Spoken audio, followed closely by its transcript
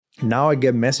Now I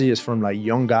get messages from like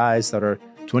young guys that are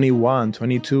 21,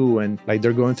 22, and like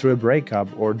they're going through a breakup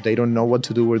or they don't know what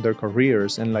to do with their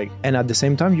careers. And at the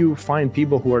same time, you find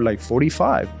people who are like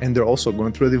 45 and they're also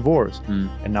going through a divorce.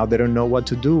 And now they don't know what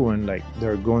to do and like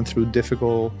they're going through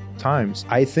difficult times.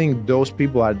 I think those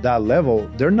people at that level,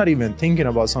 they're not even thinking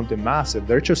about something massive.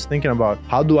 They're just thinking about,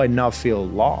 how do I not feel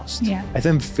lost? Yeah. I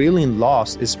think feeling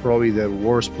lost is probably the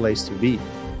worst place to be.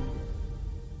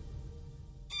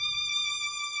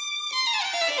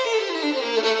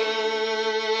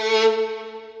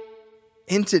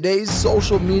 In today's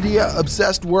social media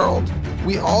obsessed world,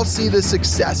 we all see the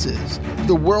successes,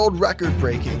 the world record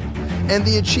breaking, and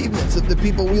the achievements of the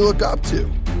people we look up to.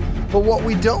 But what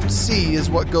we don't see is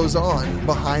what goes on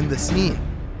behind the scene.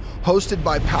 Hosted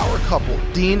by power couple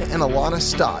Dean and Alana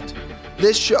Stott,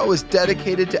 this show is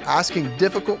dedicated to asking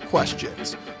difficult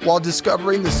questions while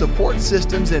discovering the support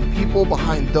systems and people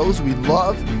behind those we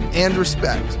love and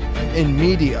respect in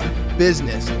media,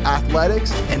 business,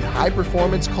 athletics, and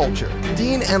high-performance culture.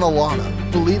 Dean and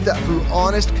Alana believe that through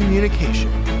honest communication,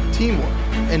 teamwork,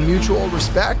 and mutual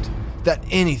respect, that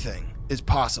anything is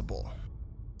possible.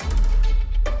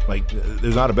 Like,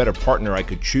 there's not a better partner I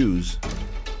could choose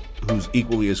who's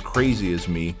equally as crazy as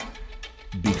me,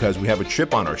 because we have a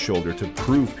chip on our shoulder to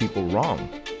prove people wrong,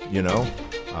 you know,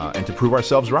 and to prove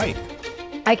ourselves right.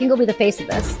 I can go be the face of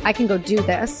this. I can go do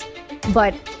this,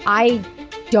 but I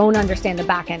don't understand the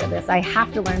back end of this. I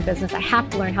have to learn business. I have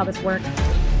to learn how this works.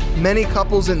 Many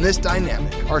couples in this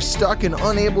dynamic are stuck and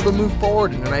unable to move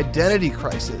forward in an identity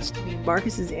crisis.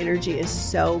 Marcus's energy is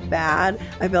so bad.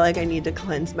 I feel like I need to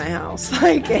cleanse my house.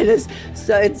 Like it is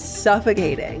so, it's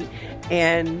suffocating.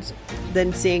 And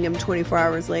then seeing him 24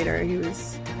 hours later, he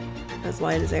was as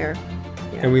light as air.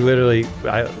 Yeah. And we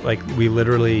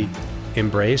literally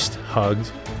embraced,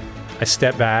 hugged. I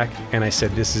stepped back and I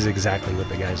said, this is exactly what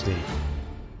the guys need.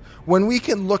 When we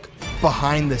can look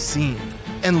behind the scene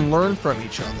and learn from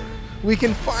each other, we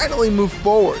can finally move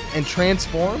forward and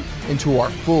transform into our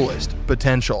fullest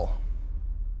potential.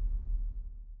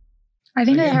 I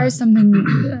think I heard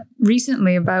something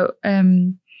recently about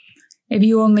if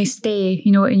you only stay,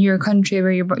 you know, in your country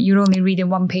where you're only reading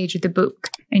one page of the book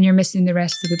and you're missing the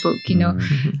rest of the book, you know.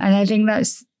 And I think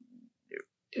that's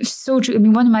so true. I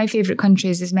mean, one of my favorite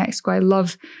countries is Mexico. I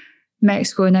love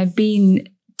Mexico, and I've been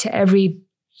to every,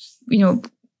 you know,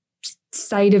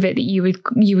 side of it that you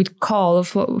would call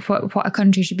of what a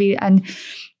country should be. And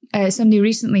somebody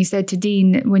recently said to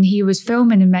Dean when he was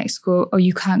filming in Mexico, "Oh,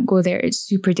 you can't go there. It's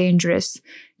super dangerous.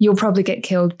 You'll probably get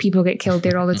killed. People get killed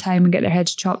there all the time and get their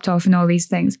heads chopped off and all these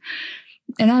things."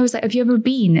 And I was like, "Have you ever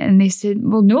been?" And they said,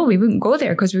 "Well, no, we wouldn't go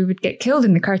there because we would get killed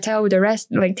and the cartel would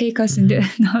take us and do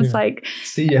it." And I was like,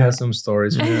 "See, you have some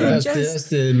stories." That's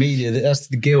the media. That's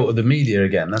the guilt of the media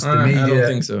again. That's the media. I don't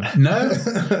think so. No.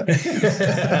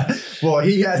 Well,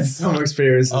 he had some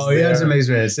experiences. Oh, he had some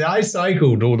experience. I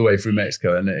cycled all the way through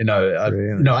Mexico, and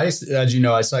as you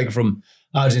know, I cycled from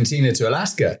Argentina to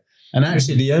Alaska, and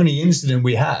actually, the only incident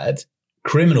we had,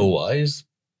 criminal-wise,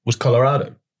 was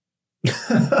Colorado.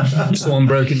 Someone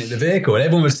broke into the vehicle, and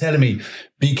everyone was telling me,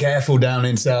 "Be careful down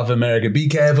in South America, be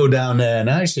careful down there," and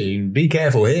actually, be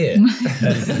careful here. And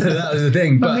that was the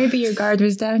thing. But maybe your guard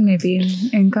was down, maybe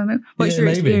in coming. What's your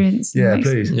experience? Yeah,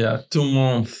 please. Yeah, 2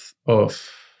 months of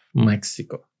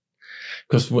Mexico,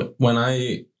 because when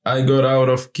I got out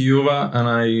of Cuba and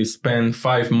I spent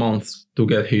 5 months to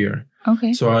get here.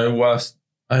 Okay. So I was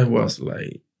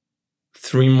like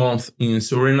 3 months in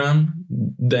Suriname.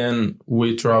 Then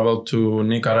we traveled to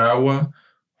Nicaragua,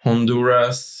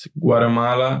 Honduras,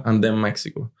 Guatemala, and then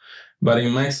Mexico. But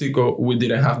in Mexico, we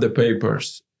didn't have the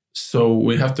papers. So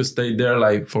we have to stay there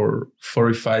like for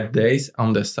 45 days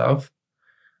on the south.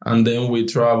 And then we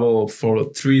travel for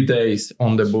 3 days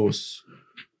on the bus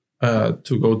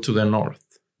to go to the north.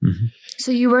 Mm-hmm.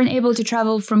 So you weren't able to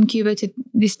travel from Cuba to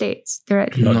the States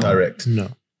directly? Not direct. No.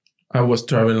 I was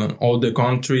traveling all the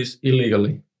countries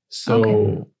illegally.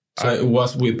 So I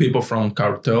was with people from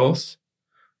cartels.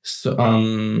 So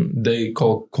they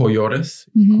call coyotes.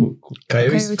 Mm-hmm.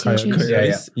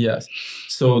 Coyotes. Yes.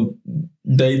 So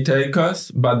they take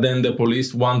us, but then the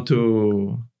police want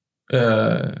to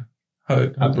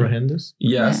apprehend us.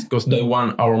 Yes, because they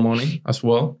want our money as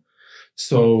well.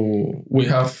 So we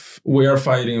are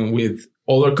fighting with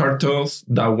other cartels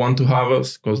that want to have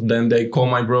us, because then they call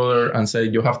my brother and say,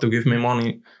 "You have to give me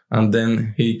money," and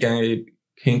then he can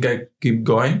keep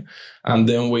going. And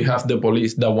then we have the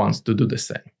police that wants to do the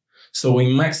same. So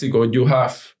in Mexico, you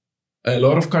have a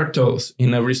lot of cartels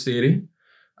in every city,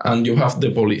 and you have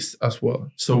the police as well.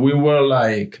 So we were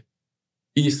like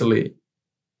easily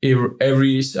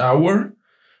every hour,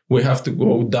 we have to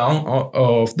go down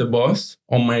of the bus,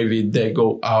 or maybe they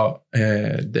go out,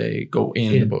 they go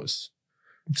in the bus.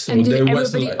 So and there did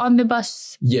was everybody like, on the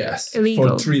bus yes, illegal?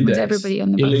 for 3 days. Was everybody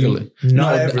on the bus? Illegally. Not No,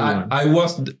 everyone. I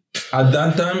was, at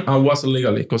that time, I was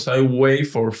legally, because I wait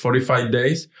for 45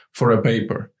 days for a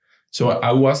paper. So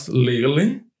I was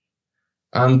legally,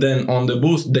 and then on the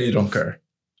bus, they don't care.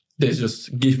 They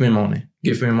just give me money,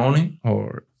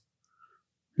 or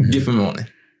give me money.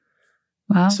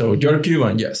 Wow. So you're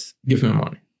Cuban, yes, give me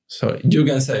money. So you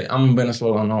can say I'm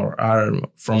Venezuelan or I'm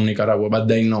from Nicaragua, but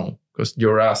they know because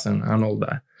your accent and all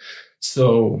that.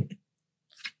 So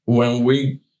when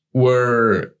we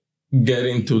were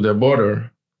getting to the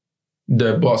border,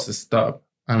 the bus stopped,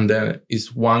 and then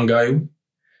it's one guy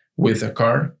with a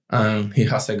car, and he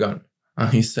has a gun, and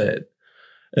he said,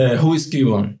 "Who is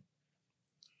Cuban?"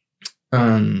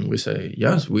 And we say,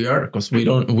 yes, we are, because we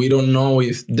don't know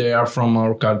if they are from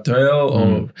our cartel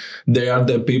or they are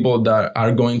the people that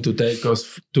are going to take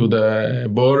us to the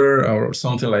border or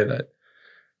something like that.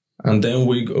 And then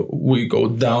we go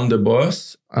down the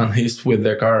bus, and he's with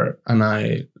the car, and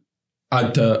I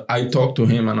talk to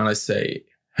him, and I say,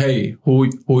 hey, who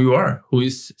you are? Who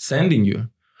is sending you?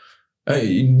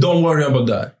 Hey, don't worry about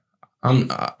that.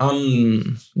 I'm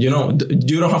you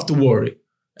don't have to worry.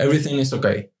 Everything is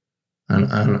okay. And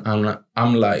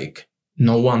I'm like,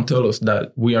 no one told us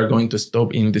that we are going to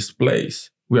stop in this place.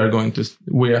 We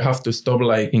have to stop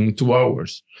like in 2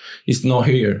 hours. It's not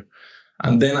here.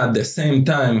 And then at the same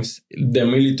time, the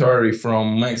military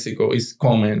from Mexico is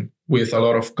coming with a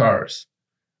lot of cars.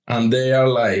 And they are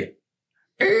like,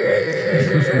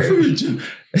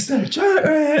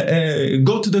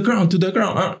 go to the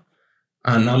ground.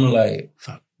 And I'm like,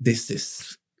 fuck,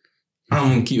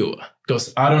 I'm in Cuba.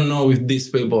 Because I don't know if these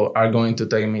people are going to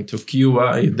take me to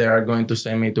Cuba, if they are going to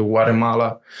send me to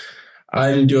Guatemala.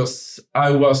 I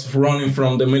was running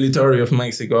from the military of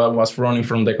Mexico. I was running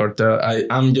from the cartel.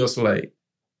 I'm just like,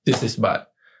 this is bad.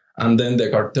 And then the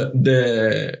cartel,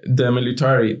 the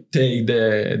military take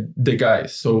the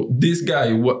guys. So this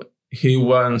guy, he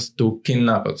wants to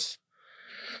kidnap us.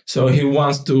 So he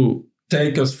wants to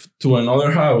take us to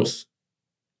another house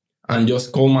and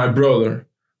just call my brother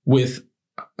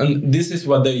and this is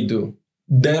what they do.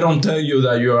 They don't tell you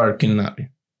that you are kidnapping.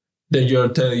 They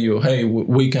just tell you, hey,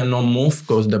 we cannot move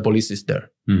because the police is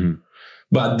there. Mm-hmm.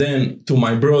 But then to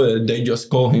my brother, they just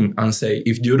call him and say,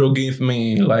 if you don't give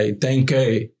me like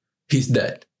 10K, he's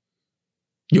dead.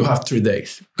 You have 3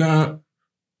 days.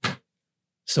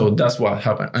 So that's what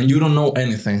happened. And you don't know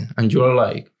anything. And you're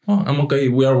like, oh, I'm okay.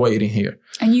 We are waiting here.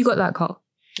 And you got that call?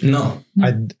 No.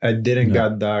 I didn't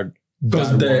get that.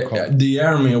 Because the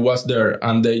army was there,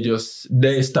 and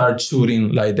they start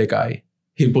shooting like the guy.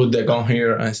 He put the gun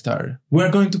here and started, we're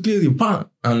going to kill you, bam!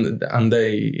 And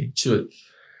they shoot.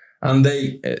 And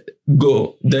they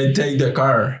take the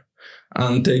car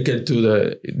and take it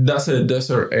to that's a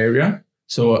desert area.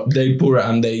 So they put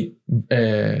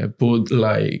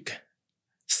like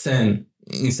sand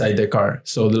inside the car.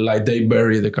 So they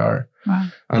bury the car. Wow.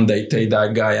 And they take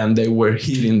that guy, and they were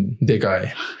hitting the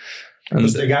guy.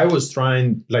 Because the guy was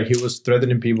trying, he was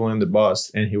threatening people in the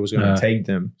bus, and he was going to take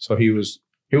them. So he was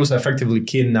effectively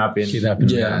kidnapping them.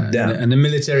 And the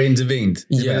military intervened.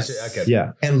 Yes. Okay.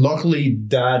 Yeah. And luckily,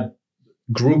 that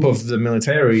group of the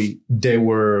military, they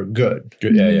were good.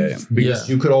 Yeah. Because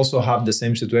you could also have the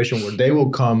same situation where they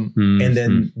will come and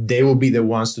then they will be the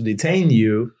ones to detain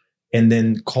you and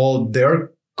then call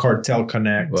their cartel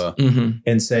connect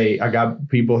and say, I got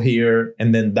people here.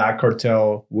 And then that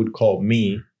cartel would call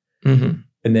me. Mm-hmm.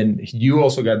 And then you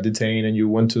also got detained, and you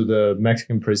went to the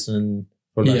Mexican prison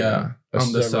for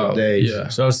on the south days. Yeah.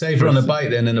 So I was safer on the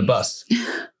bike than in the bus.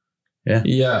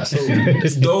 Yeah. So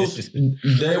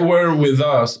they were with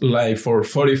us for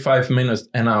 45 minutes,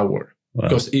 an hour. Wow.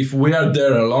 Because if we are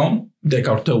there alone, the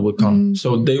cartel will come.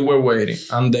 So they were waiting,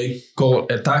 and they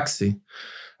called a taxi,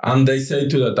 and they say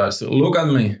to the taxi, look at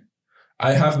me.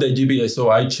 I have the GPS,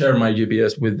 so I share my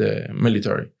GPS with the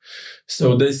military.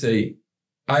 So they say,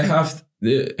 I have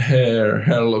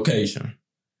her location,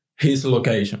 his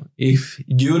location. If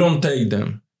you don't take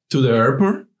them to the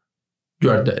airport,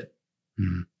 you are dead.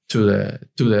 Mm. To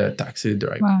the taxi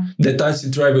driver. Wow. The taxi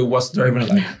driver was driving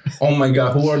like, oh my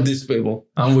God, who are these people?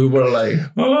 And we were like,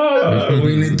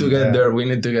 we need to get there. We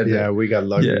need to get there. Yeah, we got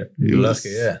lucky.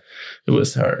 It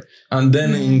was hard. And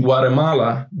then in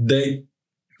Guatemala, they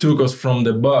took us from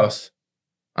the bus,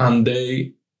 and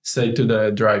they say to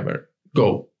the driver,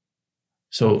 go.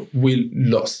 So we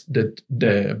lost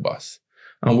the bus,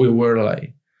 and we were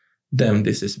like, damn,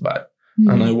 this is bad. Mm-hmm.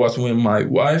 And I was with my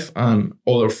wife and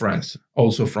other friends,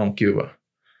 also from Cuba.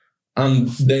 and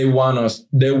they want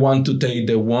to take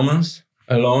the women's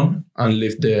alone and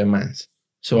leave the men's.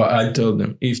 So I told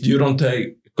them, if you don't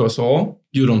take us all,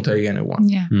 you don't take anyone.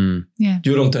 Yeah. Yeah.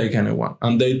 You don't take anyone.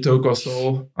 And they took us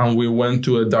all, and we went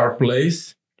to a dark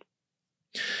place.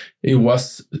 It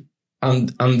was,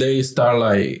 and they start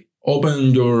like,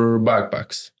 open your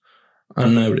backpacks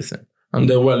and everything. And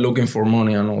they were looking for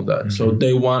money and all that. So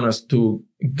they want us to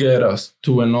get us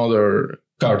to another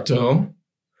cartel.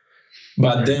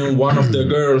 But then one of the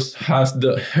girls has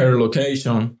her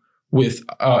location with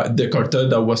the cartel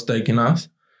that was taking us.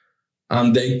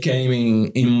 And they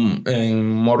came in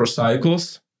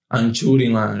motorcycles and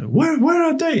shooting like, where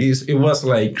are they? It was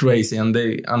like crazy. And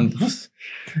it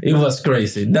was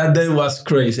crazy. That day was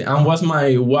crazy. And was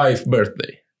my wife's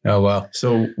birthday. Oh, wow.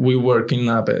 So we were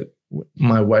kidnapped at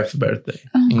my wife's birthday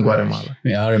in Guatemala.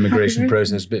 Yeah, our immigration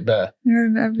process a bit better.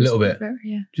 A little bit. Better,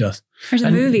 yeah. Just. There's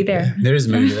a movie there. There is a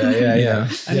movie there, yeah.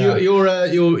 And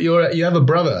you have a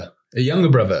brother, a younger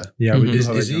brother. Yeah.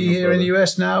 Is he here in the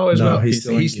US now as well? He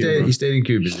stayed in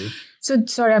Cuba, is he? So,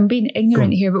 sorry, I'm being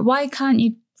ignorant here, but why can't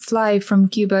you fly from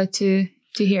Cuba to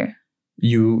here?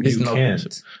 You can't.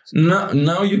 Possible.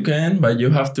 Now you can, but you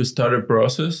have to start a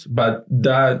process. But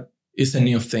that is a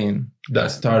new thing that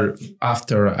started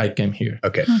after I came here.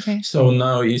 Okay. So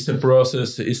now it's a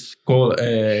process. It's called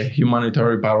a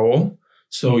humanitarian parole.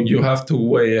 So you have to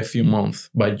wait a few months,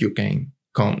 but you can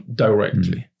come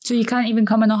directly. So you can't even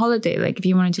come on a holiday, like if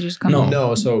you wanted to just come.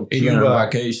 No. So even a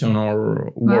vacation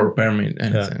or work permit,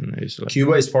 anything. Yeah. It's like,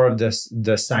 Cuba is part of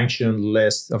the sanctioned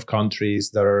list of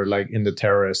countries that are like in the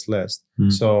terrorist list.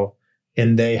 So,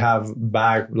 and they have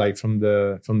back like from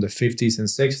the 50s and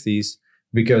 60s,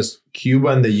 because Cuba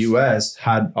and the US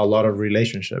had a lot of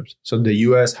relationships. So the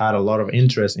US had a lot of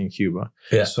interest in Cuba.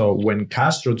 Yeah. So when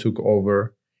Castro took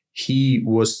over, he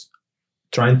was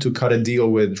trying to cut a deal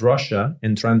with Russia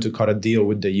and trying to cut a deal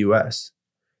with the US.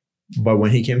 But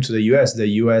when he came to the US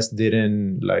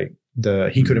didn't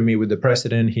he couldn't meet with the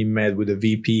president. He met with the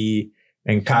VP,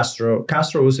 and Castro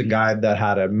was a guy that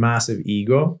had a massive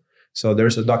ego. So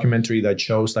there's a documentary that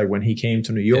shows like when he came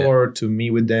to New York to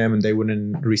meet with them and they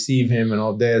wouldn't receive him and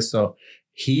all this. So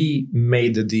he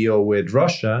made the deal with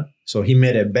Russia. So he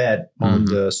made a bet on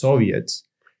the Soviets.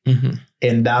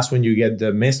 And that's when you get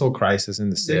the missile crisis in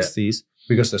the 60s,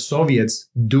 because the Soviets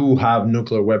do have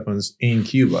nuclear weapons in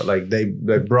Cuba. Like they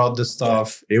brought the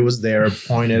stuff. It was there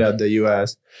pointed at the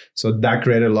US. So that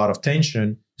created a lot of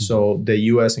tension. So the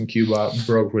US and Cuba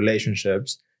broke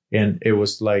relationships. And it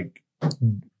was like,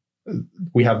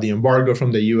 we have the embargo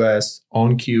from the US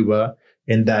on Cuba,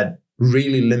 and that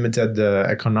really limited the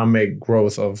economic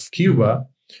growth of Cuba.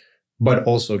 But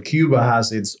also Cuba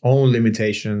has its own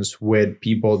limitations with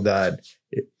people that,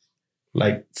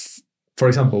 like, for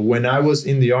example, when I was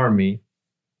in the army,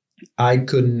 I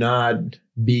could not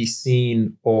be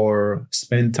seen or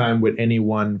spend time with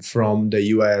anyone from the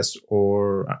US,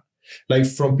 or like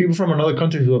from people from another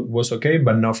country was okay,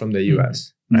 but not from the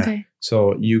US. Okay.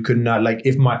 So you could not, like,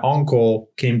 if my uncle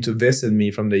came to visit me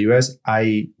from the US,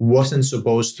 I wasn't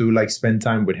supposed to like spend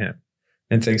time with him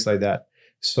and things like that.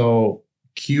 So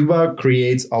Cuba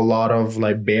creates a lot of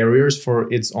like barriers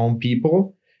for its own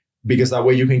people, because that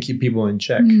way you can keep people in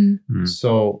check.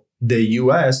 So the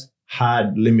US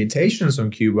had limitations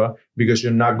on Cuba, because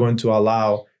you're not going to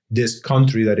allow this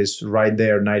country that is right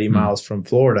there 90 miles from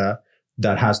Florida,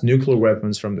 that has nuclear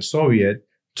weapons from the Soviet,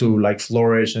 to like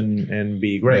flourish and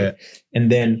be great. Yeah.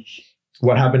 And then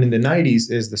what happened in the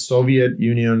 90s is the Soviet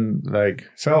Union like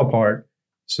fell apart.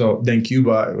 So then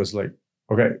Cuba, it was like,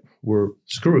 okay, we're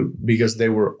screwed, because they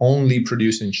were only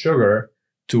producing sugar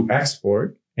to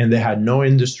export, and they had no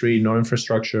industry, no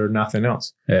infrastructure, nothing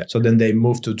else. Yeah. So then they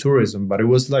moved to tourism, but it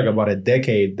was like about a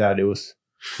decade that it was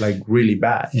like really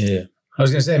bad. Yeah. I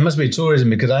was going to say, it must be tourism,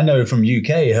 because I know from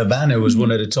UK, Havana was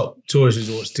one of the top tourist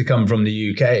resorts to come from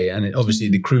the UK. And obviously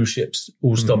the cruise ships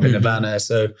all stop in Havana.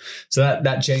 So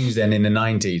that changed then in the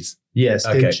 90s. Yes,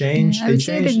 okay. It changed. I would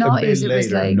say the noughties, it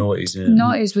was like,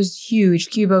 noughties was huge.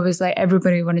 Cuba was like,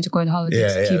 everybody wanted to go on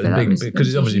holidays to Cuba. Because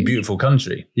it's obviously a beautiful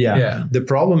country. Yeah. The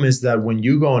problem is that when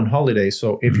you go on holiday,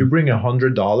 so if you bring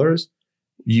 $100,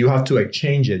 you have to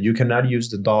exchange it. You cannot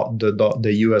use the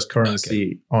US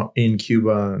currency in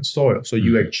Cuban soil. So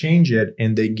you exchange it,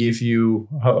 and they give you,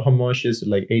 how much is it?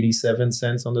 Like 87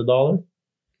 cents on the dollar?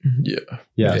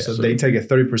 Yeah. So they take a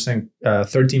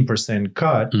 13%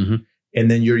 cut, and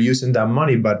then you're using that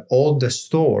money. But all the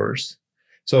stores.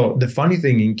 So the funny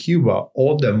thing in Cuba,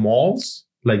 all the malls,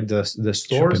 like the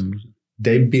stores,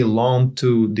 they belong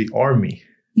to the army.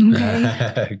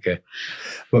 Okay.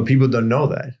 But people don't know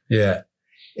that. Yeah.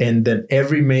 And then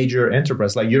every major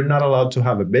enterprise, like, you're not allowed to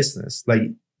have a business. Like,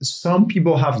 some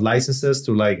people have licenses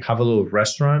to like have a little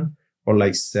restaurant or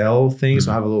like sell things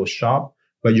or have a little shop,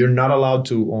 but you're not allowed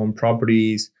to own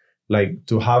properties. Like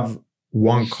to have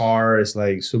one car is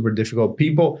like super difficult.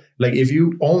 People, like if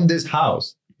you own this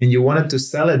house and you wanted to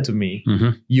sell it to me,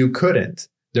 you couldn't.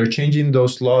 They're changing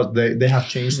those laws. They have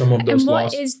changed some of those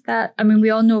laws. And what is that? I mean, we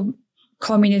all know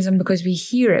communism because we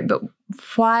hear it, but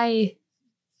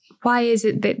why is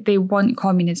it that they want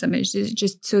communism? Is it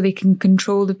just so they can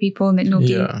control the people and that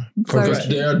nobody... Yeah, because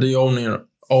they are the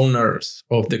owners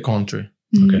of the country.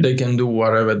 Okay. They can do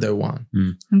whatever they want.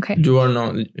 Okay. You are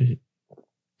not...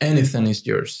 Anything is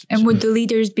yours. And would the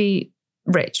leaders be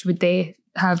rich? Would they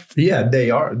have... Yeah,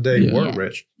 they are. They were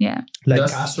rich. Yeah. Like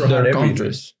That's Castro had everything.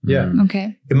 countries. Yeah.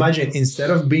 Okay. Imagine instead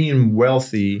of being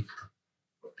wealthy,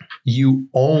 you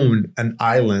own an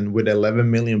island with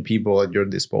 11 million people at your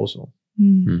disposal.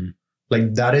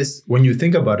 Like that is, when you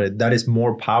think about it, that is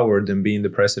more power than being the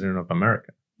president of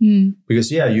America.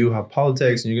 Because you have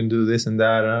politics and you can do this and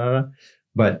that,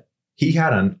 but he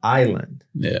had an island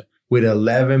with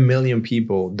 11 million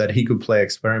people that he could play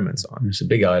experiments on. It's a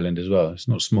big island as well. It's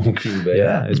not small Cuba.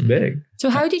 Yeah, it's big. So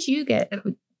how did you get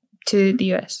to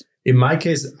the US? In my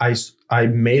case, I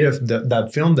made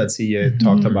that film that CJ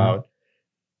talked about.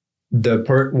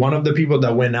 One of the people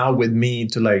that went out with me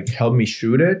to like help me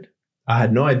shoot it, I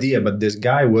had no idea, but this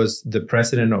guy was the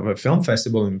president of a film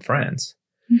festival in France.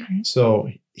 Okay. So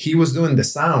he was doing the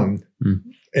sound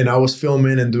and I was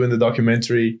filming and doing the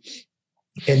documentary.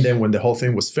 And then when the whole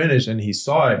thing was finished and he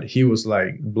saw it, he was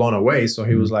like blown away. So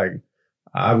he was like,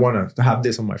 I want to have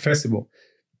this on my festival.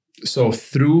 So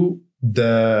through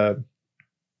the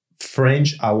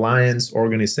French Alliance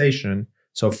organization,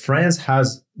 so France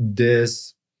has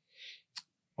this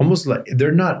almost like,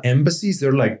 they're not embassies,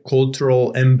 they're like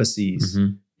cultural embassies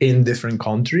in different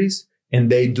countries, and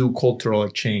they do cultural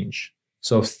exchange.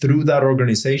 So through that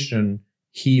organization,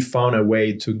 he found a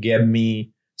way to get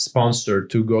me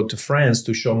sponsored to go to France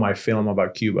to show my film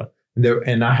about Cuba.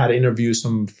 And I had interviewed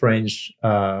some French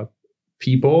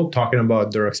people talking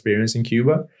about their experience in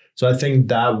Cuba. So I think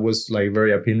that was like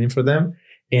very appealing for them.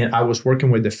 And I was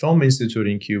working with the Film Institute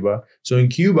in Cuba. So in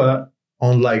Cuba,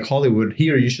 unlike Hollywood,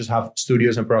 here you just have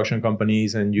studios and production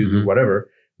companies and you do whatever.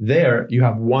 There you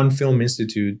have one film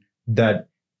institute that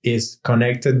is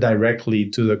connected directly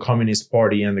to the Communist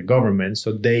Party and the government.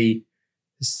 So they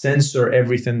censor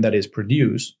everything that is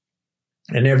produced.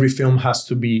 And every film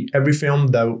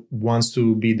that wants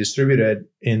to be distributed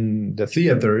in the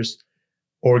theaters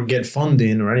or get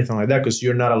funding or anything like that, because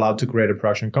you're not allowed to create a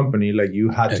production company, like you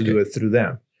had to do it through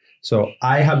them. So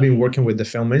I have been working with the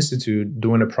Film Institute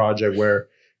doing a project where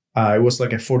it was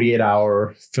like a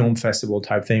 48-hour film festival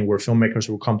type thing where filmmakers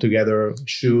will come together,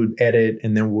 shoot, edit,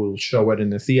 and then we'll show it in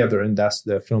the theater. And that's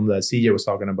the film that CJ was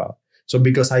talking about. So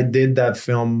because I did that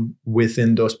film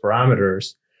within those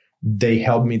parameters, they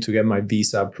helped me to get my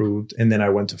visa approved. And then I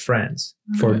went to France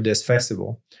for this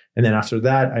festival. And then after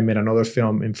that, I made another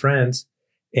film in France,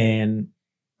 and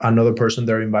another person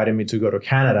there invited me to go to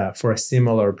Canada for a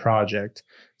similar project.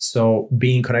 So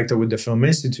being connected with the Film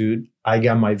Institute, I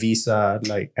got my visa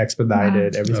like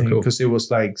expedited, everything, because it was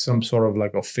like some sort of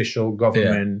like official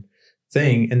government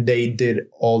thing. And they did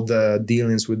all the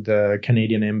dealings with the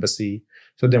Canadian embassy.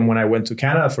 So then when I went to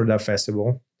Canada for that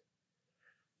festival,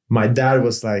 my dad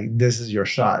was like, this is your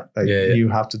shot. Like you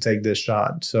have to take this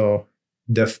shot. So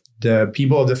the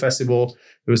people of the festival,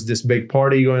 there was this big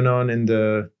party going on in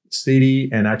the city,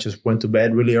 and I just went to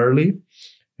bed really early.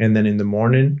 And then in the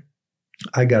morning,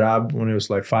 I got up when it was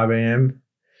like 5 a.m.,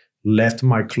 left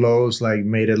my clothes, like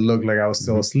made it look like I was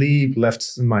still asleep,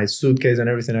 left my suitcase and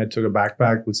everything. I took a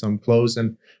backpack with some clothes,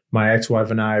 and my ex-wife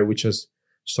and I, we just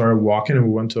started walking, and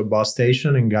we went to a bus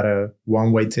station and got a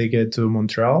one-way ticket to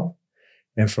Montreal.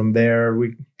 And from there,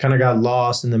 we kind of got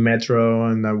lost in the metro,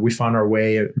 and we found our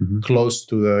way close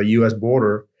to the U.S.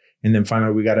 border. And then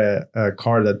finally, we got a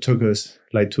car that took us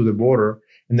like to the border.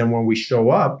 And then when we show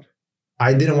up,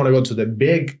 I didn't want to go to the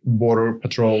big border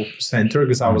patrol center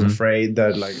because I was afraid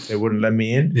that like they wouldn't let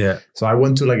me in. Yeah. So I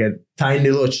went to like a tiny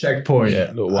little checkpoint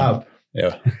up.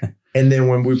 Yeah. And then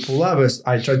when we pull up,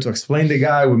 I tried to explain the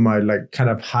guy with my like kind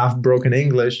of half broken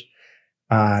English.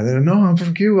 Then no, I'm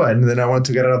from Cuba. And then I went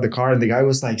to get out of the car, and the guy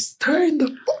was like, stay in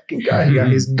the fucking car. He got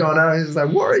his gun out. He's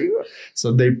like, where are you?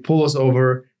 So they pull us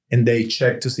over and they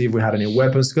checked to see if we had any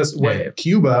weapons. Because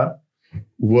Cuba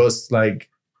was like,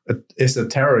 it's a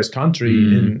terrorist country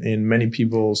in many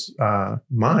people's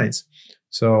minds.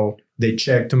 So they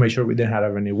checked to make sure we didn't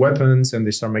have any weapons, and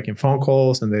they start making phone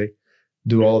calls, and they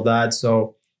do all of that.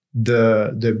 So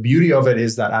the beauty of it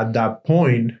is that at that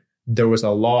point, there was a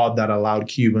law that allowed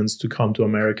Cubans to come to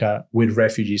America with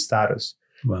refugee status.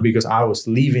 because I was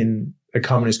leaving a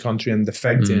communist country and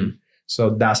defecting.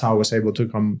 So that's how I was able to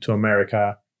come to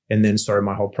America and then start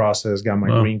my whole process, got my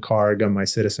green card, got my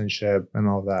citizenship and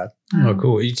all that. Oh,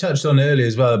 cool. You touched on earlier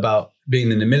as well about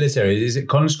being in the military. Is it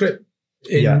conscript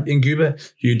in Cuba?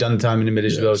 You've done time in the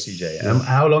military as well, CJ.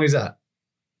 How long is that?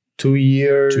 2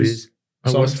 years. 2 years.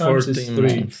 I was 14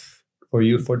 months. For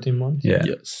you, 14 months? Yeah.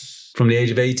 Yes. From the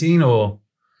age of 18 or?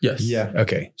 Yes. Yeah.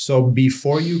 Okay. So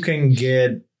before you can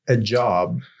get a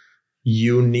job,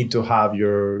 you need to have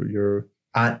your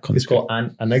it's called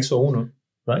Anexo Uno,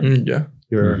 right? Yeah.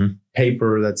 Your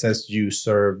paper that says you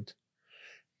served.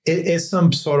 It is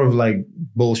some sort of like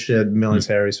bullshit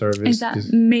military service. Is that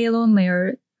male only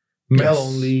or? Male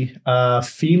only.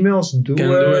 Females Can do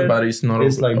it, but it's not.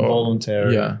 It's like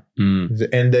voluntary. Yeah.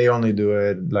 And they only do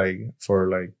it like for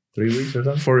like 3 weeks or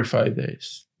something. 45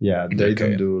 days. Yeah, they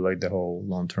don't do like the whole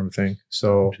long-term thing.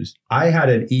 So I had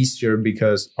it easier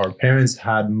because our parents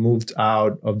had moved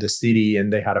out of the city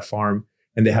and they had a farm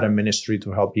and they had a ministry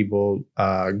to help people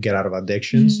get out of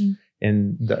addictions.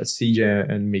 And CJ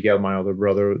and Miguel, my older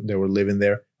brother, they were living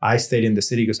there. I stayed in the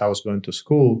city because I was going to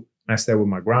school and I stayed with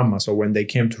my grandma. So when they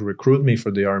came to recruit me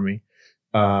for the army,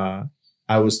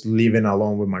 I was living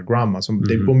alone with my grandma. So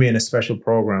they put me in a special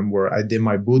program where I did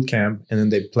my boot camp and then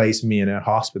they placed me in a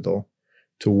hospital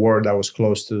to work that was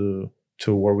close to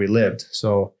where we lived.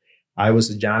 So I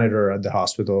was a janitor at the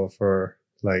hospital for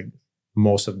like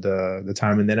most of the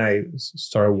time. And then I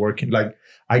started working, like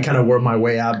I kind of worked my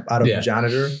way up out of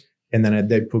janitor. And then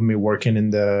they put me working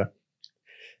in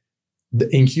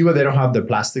in Cuba, they don't have the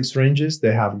plastic syringes.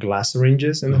 They have glass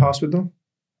syringes in the hospital.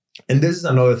 And this is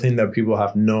another thing that people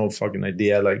have no fucking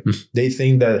idea. Like they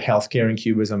think that healthcare in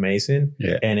Cuba is amazing,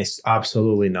 and it's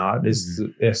absolutely not.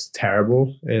 It's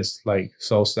terrible. It's like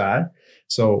so sad.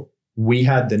 So we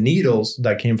had the needles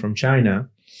that came from China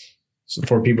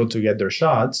for people to get their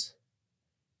shots.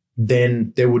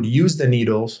 Then they would use the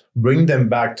needles, bring them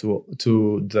back to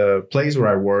the place where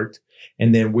I worked,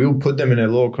 and then we would put them in a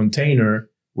little container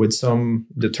with some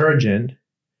detergent,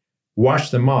 wash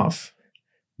them off.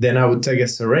 Then I would take a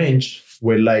syringe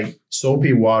with like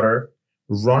soapy water,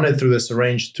 run it through the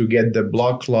syringe to get the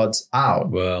blood clots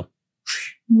out. Wow.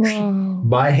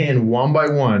 By hand, one by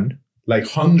one, like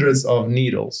hundreds of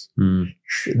needles.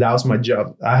 That was my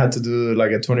job. I had to do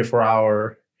like a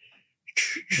 24-hour.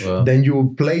 Wow. Then you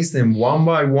would place them one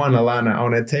by one, Alana,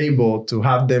 on a table to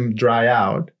have them dry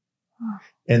out.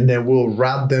 And then we'll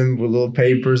wrap them with little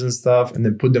papers and stuff and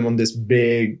then put them on this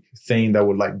big thing that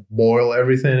would like boil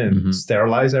everything and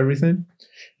sterilize everything.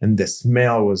 And the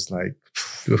smell was like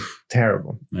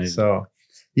terrible. Amazing. So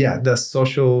yeah, that's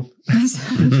social.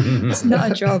 It's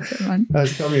not a job, man.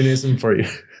 That's communism for you.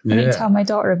 I need to tell my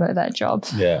daughter about that job.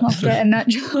 Yeah. I'll get in that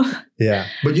job. Yeah.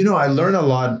 But I learned a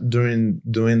lot during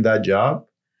doing that job.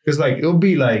 Because like it'll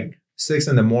be like 6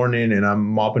 a.m. and I'm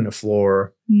mopping the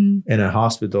floor in a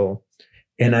hospital.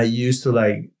 And I used to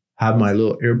like have my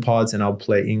little earpods and I'll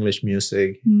play English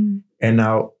music. And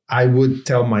now I would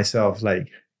tell myself like,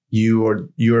 you're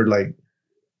like,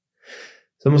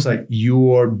 it's almost like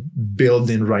you are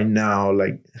building right now,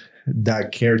 like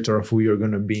that character of who you're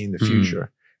going to be in the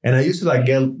future. And I used to like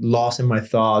get lost in my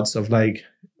thoughts of like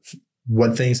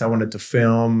what things I wanted to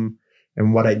film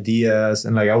and what ideas.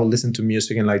 And like I would listen to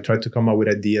music and like try to come up with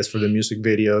ideas for the music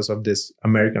videos of this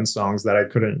American songs that I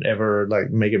couldn't ever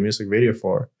like make a music video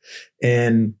for.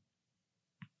 And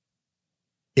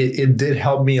it did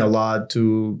help me a lot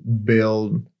to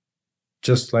build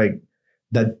just like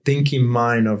that thinking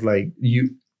mind of like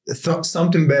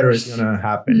something better is going to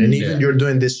happen. And even you're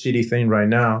doing this shitty thing right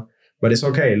now, but it's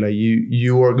okay. Like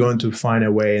you are going to find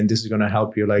a way and this is going to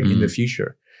help you like in the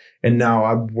future. And now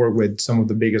I've worked with some of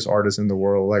the biggest artists in the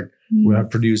world. Like we have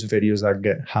produced videos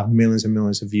that have millions and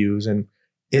millions of views. And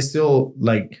it's still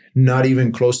like not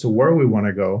even close to where we want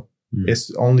to go.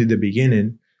 It's only the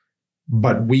beginning.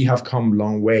 But we have come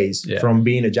long ways from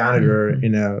being a janitor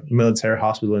in a military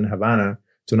hospital in Havana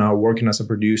to now working as a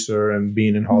producer and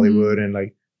being in Hollywood and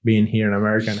like being here in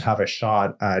America and have a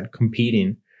shot at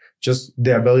competing. Just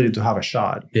the ability to have a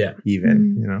shot.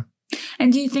 Even.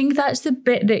 And do you think that's the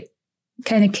bit that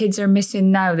kind of kids are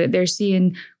missing now, that they're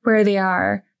seeing where they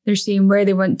are, they're seeing where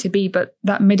they want to be, but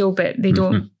that middle bit they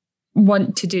don't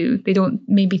want to do. They don't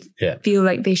maybe feel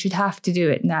like they should have to do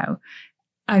it now.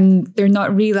 And they're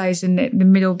not realizing that the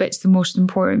middle bit's the most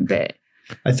important bit.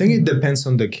 I think it depends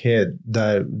on the kid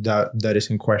that is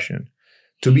in question.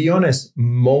 To be honest,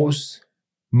 most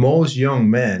young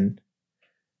men,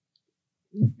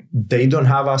 they don't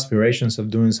have aspirations of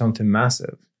doing something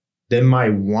massive. They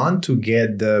might want to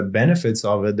get the benefits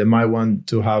of it. They might want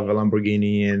to have a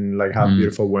Lamborghini and like have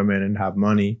beautiful women and have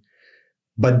money.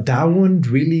 but that won't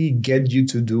really get you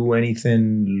to do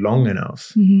anything long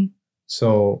enough.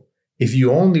 So if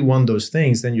you only want those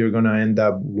things, then you're going to end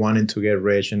up wanting to get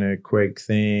rich in a quick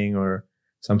thing or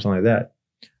something like that.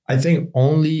 I think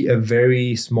only a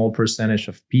very small percentage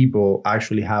of people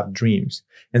actually have dreams.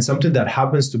 And something that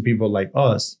happens to people like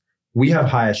us, we are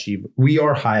high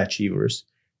achievers.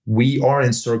 We are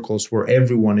in circles where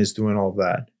everyone is doing all of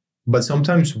that. But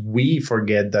sometimes we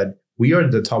forget that we are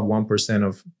the top 1%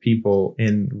 of people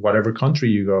in whatever country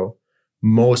you go.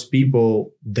 Most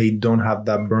people, they don't have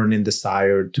that burning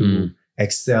desire to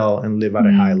excel and live at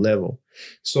a high level.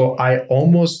 So I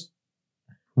almost,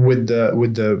 with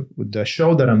the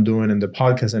show that I'm doing and the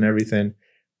podcast and everything,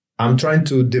 I'm trying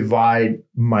to divide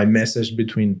my message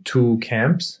between two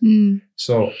camps.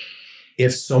 So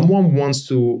if someone wants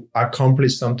to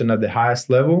accomplish something at the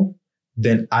highest level,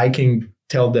 then I can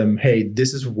tell them, hey,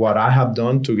 this is what I have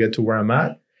done to get to where I'm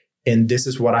at. And this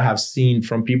is what I have seen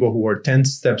from people who are 10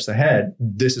 steps ahead.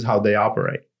 This is how they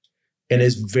operate. And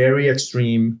it's very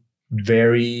extreme,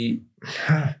 very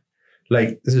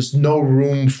like there's no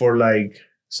room for like,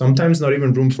 sometimes not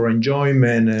even room for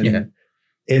enjoyment. And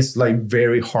it's like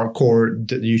very hardcore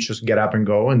that you just get up and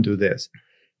go and do this.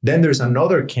 Then there's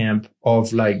another camp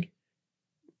of like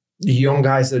young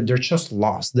guys that they're just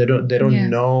lost. They don't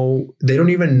know, they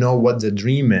don't even know what the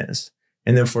dream is.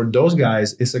 And then for those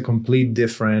guys, it's a complete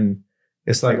different,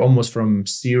 it's like almost from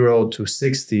 0 to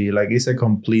 60, like it's a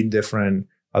complete different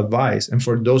advice. And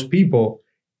for those people,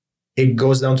 it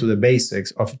goes down to the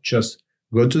basics of just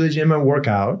go to the gym and work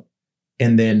out,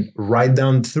 and then write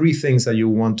down 3 things that you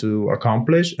want to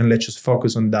accomplish. And let's just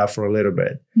focus on that for a little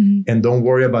bit. And don't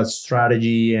worry about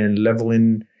strategy and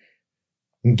leveling,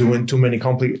 doing too many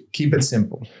keep it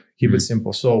simple. Keep it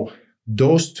simple. So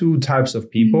those 2 types of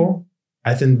people,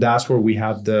 I think that's where we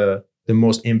have the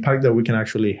most impact, that we can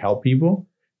actually help people,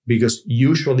 because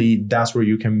usually that's where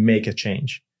you can make a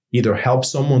change. Either help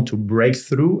someone to break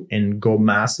through and go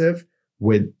massive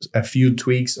with a few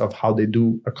tweaks of how they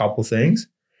do a couple things,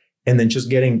 and then just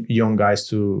getting young guys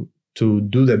to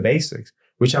do the basics,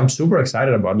 which I'm super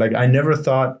excited about. Like I never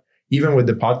thought, even with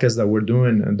the podcast that we're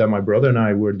doing and that my brother and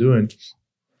I were doing,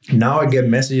 now I get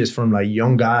messages from like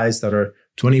young guys that are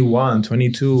 21,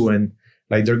 22, and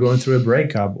like they're going through a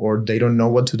breakup or they don't know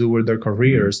what to do with their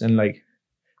careers.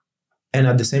 And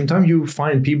at the same time, you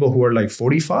find people who are like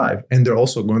 45 and they're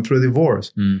also going through a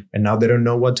divorce and now they don't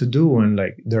know what to do. And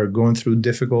like they're going through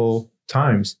difficult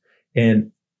times.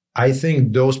 And I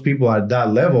think those people at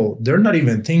that level, they're not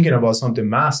even thinking about something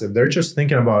massive. They're just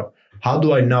thinking about, how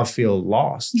do I not feel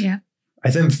lost? Yeah.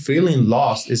 I think feeling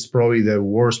lost is probably the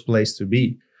worst place to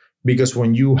be, because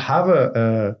when you have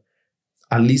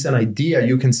at least an idea,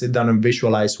 you can sit down and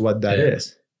visualize what that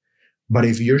is. But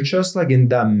if you're just like in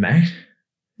that meh,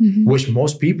 which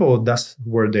most people, that's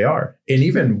where they are. And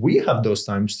even we have those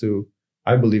times too.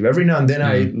 I believe every now and then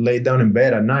I lay down in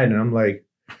bed at night and I'm like,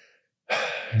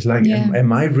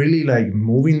 am I really like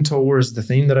moving towards the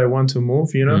thing that I want to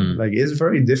move? You know, like it's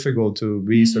very difficult to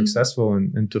be successful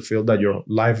and to feel that your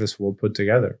life is well put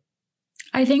together.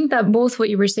 I think that both what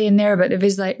you were saying there about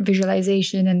the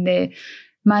visualization and the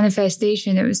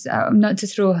manifestation, it was not to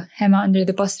throw him under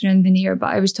the bus or anything here,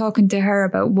 but I was talking to her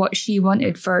about what she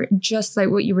wanted for, just like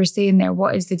what you were saying there,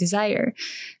 what is the desire?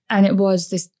 And it was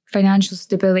this financial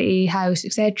stability, house,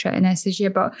 etc. And I said, yeah,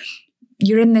 but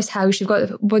you're in this house, you've got,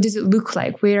 what does it look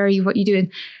like? Where are you? What are you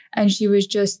doing? And it was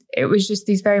just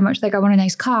these very much like, I want a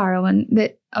nice car.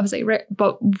 I was like, right,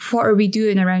 but what are we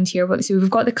doing around here? So we've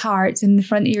got the car, it's in the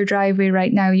front of your driveway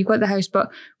right now. You've got the house,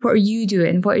 but what are you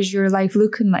doing? What is your life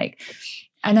looking like?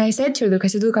 And I said to her,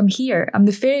 look, I'm here. I'm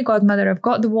the fairy godmother. I've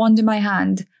got the wand in my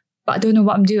hand, but I don't know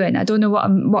what I'm doing. I don't know what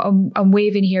I'm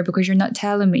waving here, because you're not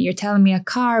telling me. You're telling me a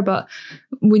car, but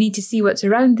we need to see what's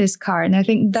around this car. And I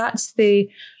think that's the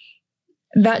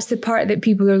part that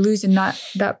people are losing,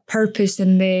 that purpose,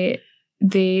 and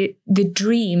the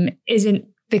dream isn't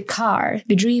the car.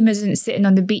 The dream isn't sitting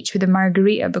on the beach with a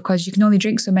margarita, because you can only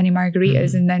drink so many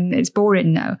margaritas and then it's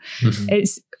boring now.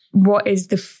 It's what is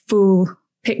the full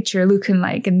picture looking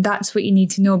like, and that's what you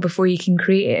need to know before you can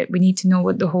create it. We need to know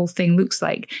what the whole thing looks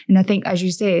like. And I think, as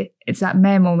you say, it's that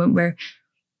meh moment where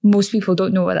most people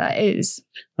don't know what that is.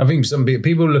 I think some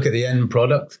people look at the end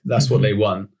product, that's what they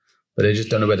want, but they just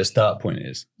don't know where the start point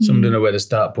is. Some don't know where the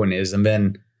start point is, and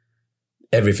then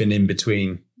everything in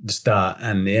between the start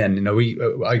and the end. You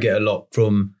know, I get a lot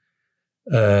from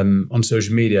on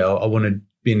social media. I want to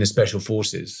be in the special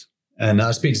forces. And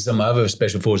I speak to some of my other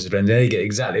special forces friends, and they get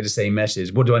exactly the same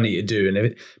message. What do I need to do?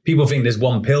 And people think there's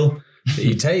one pill that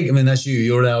you take, and then that's you.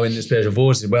 You're now in the special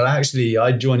forces. Well, actually,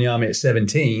 I joined the army at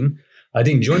 17. I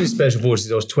think joining Special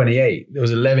Forces, I was 28. There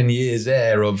was 11 years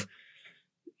there of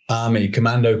army,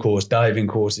 commando course, diving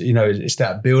course. You know, it's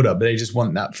that build up, but they just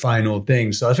want that final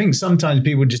thing. So I think sometimes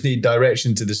people just need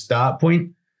direction to the start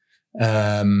point.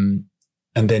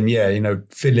 And then,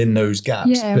 fill in those gaps.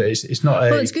 Yeah. But it's not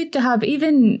Well, it's good to have,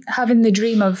 even having the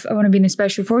dream of, I want to be in the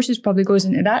Special Forces probably goes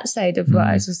into that side of what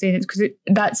I was saying, because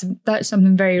that's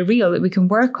something very real that we can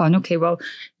work on. Okay, well,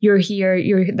 you're here,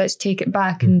 let's take it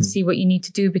back and see what you need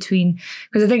to do between,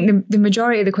 because I think the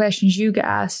majority of the questions you get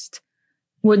asked,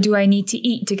 what do I need to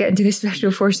eat to get into the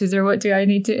Special Forces, or what do I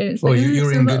need to? It's well,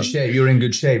 you're in good shape. You're in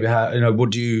good shape. How,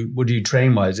 what do you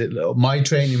train wise? My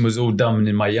training was all done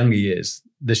in my younger years.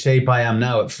 The shape I am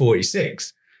now at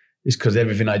 46 is because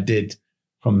everything I did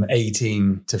from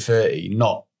 18 to 30,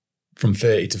 not from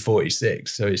 30 to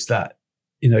 46. So it's that,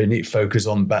 you need to focus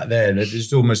on back there. And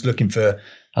it's almost looking for,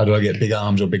 how do I get big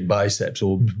arms or big biceps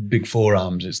or big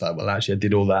forearms? It's like, well, actually I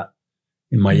did all that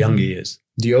in my younger years.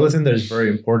 The other thing that is very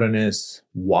important is,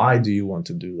 why do you want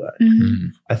to do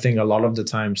that? I think a lot of the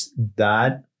times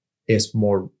that is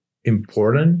more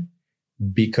important,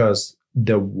 because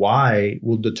the why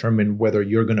will determine whether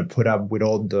you're going to put up with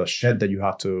all the shit that you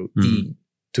have to eat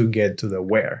to get to the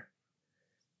where.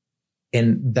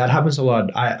 And that happens a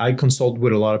lot. I consult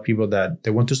with a lot of people that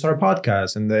they want to start a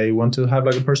podcast and they want to have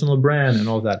like a personal brand and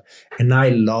all that. And I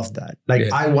love that. Like,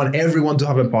 I want everyone to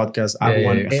have a podcast. I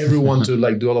want everyone to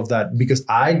like do all of that, because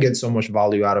I get so much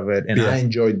value out of it. And I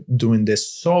enjoy doing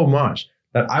this so much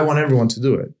that I want everyone to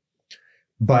do it.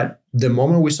 But the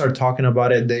moment we start talking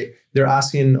about it, they're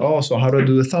asking, so how do I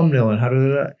do the thumbnail and how do I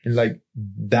do that? And like,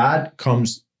 that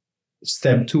comes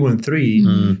step 2 and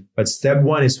 3. But step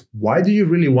 1 is, why do you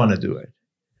really want to do it?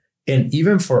 And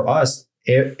even for us,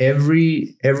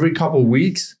 every couple of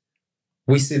weeks,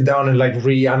 we sit down and like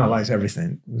reanalyze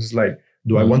everything. It's like,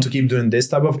 do I want to keep doing this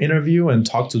type of interview and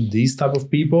talk to these type of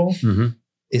people?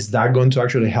 Is that going to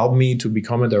actually help me to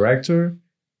become a director?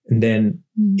 And then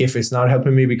if it's not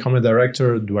helping me become a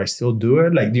director, do I still do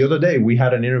it? Like the other day, we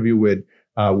had an interview with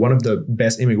one of the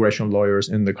best immigration lawyers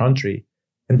in the country.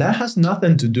 And that has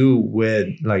nothing to do with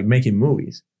like making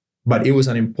movies, but it was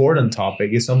an important topic.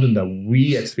 It's something that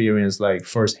we experienced like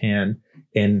firsthand.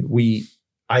 And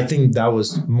I think that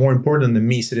was more important than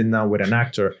me sitting down with an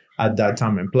actor at that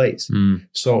time and place.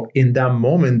 So in that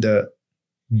moment,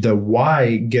 the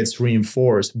why gets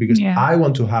reinforced, because I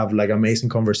want to have like amazing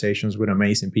conversations with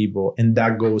amazing people. And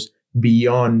that goes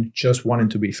beyond just wanting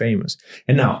to be famous.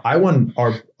 And now I want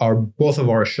our both of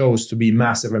our shows to be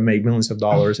massive and make millions of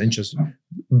dollars and just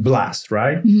blast,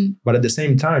 right? But at the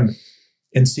same time,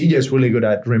 and CJ is really good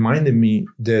at reminding me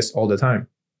this all the time.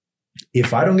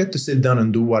 If I don't get to sit down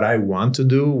and do what I want to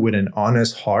do with an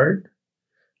honest heart,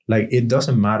 like, it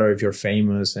doesn't matter if you're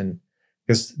famous. And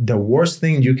because the worst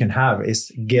thing you can have is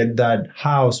get that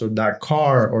house or that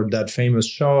car or that famous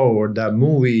show or that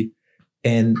movie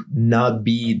and not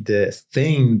be the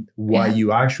thing why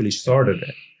you actually started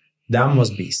it. That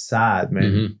must be sad,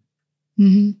 man.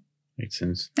 Makes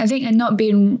sense. I think, and not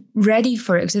being ready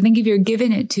for it. Because I think if you're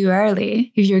giving it too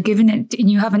early, if you're giving it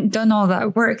and you haven't done all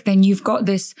that work, then you've got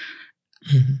this,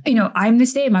 I'm the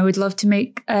same. I would love to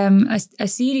make a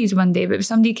series one day. But if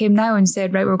somebody came now and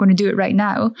said, right, we're going to do it right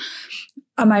now,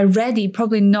 am I ready?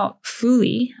 Probably not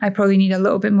fully. I probably need a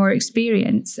little bit more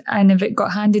experience. And if it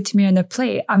got handed to me on a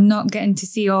plate, I'm not getting to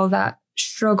see all that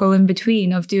struggle in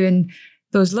between of doing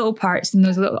those little parts and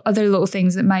those other little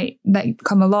things that might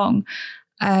come along.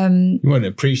 You want to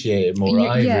appreciate it more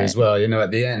either as well. At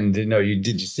the end, you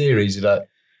did your series, like,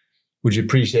 would you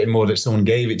appreciate it more that someone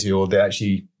gave it to you, or that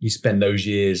actually you spent those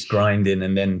years grinding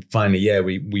and then finally,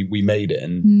 we made it.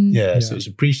 And so it's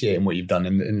appreciating what you've done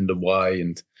and the why.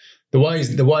 And the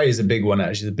why is a big one,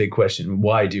 actually, the big question.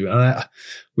 Why do you? And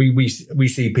we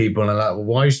see people and are like,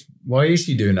 well, why is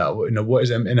she doing that? What is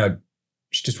it?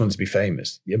 She just wants to be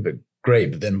famous. Yeah, but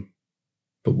great.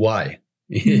 But why?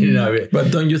 But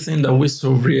don't you think that we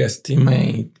so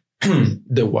overestimate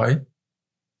the why?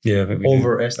 Yeah,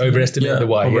 overestimate the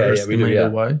why. Overestimate the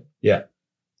why. Yeah,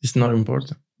 it's not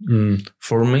important.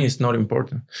 For me, it's not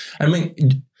important. I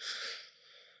mean,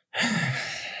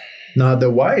 no,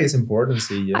 the why is important.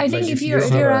 See, I think if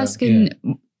you're asking,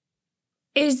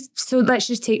 so let's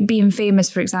just take being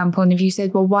famous for example. And if you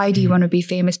said, well, why do you want to be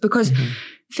famous? Because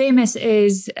famous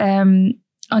is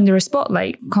under a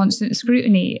spotlight, constant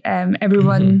scrutiny,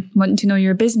 everyone wanting to know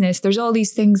your business. There's all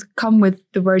these things come with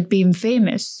the word being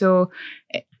famous. So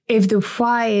if the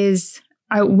why is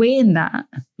outweighing that,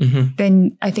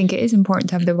 then I think it is important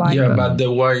to have the why. Yeah, but the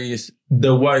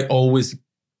why always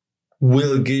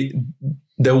will give,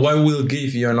 the why will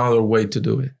give you another way to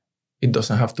do it. It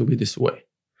doesn't have to be this way.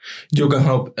 you can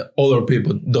help other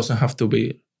people. Doesn't have to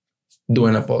be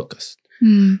doing a podcast.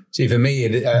 See, for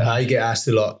me, I get asked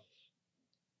a lot,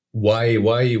 why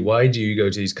do you go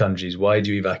to these countries? Why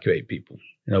do you evacuate people?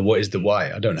 You know, what is the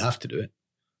why? I don't have to do it.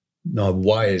 No,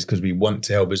 why is because we want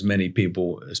to help as many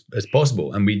people as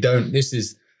possible. And we don't,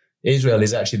 Israel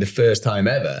is actually the first time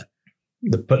ever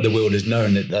the world has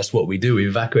known that that's what we do. We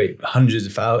evacuate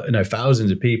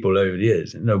thousands of people over the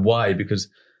years. You know, why? Because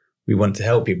we want to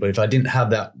help people. If I didn't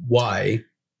have that why,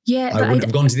 I wouldn't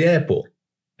have gone to the airport.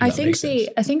 I think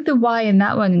the why in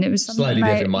that one, and it was something slightly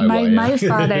different. My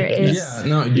father is. Yeah,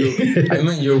 no, I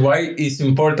mean, your why is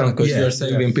important because you're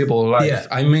saving people's lives. Yeah.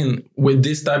 I mean, with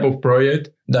this type of project,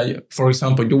 that, for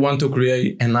example, you want to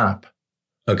create an app.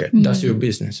 Okay, that's your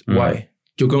business. Why?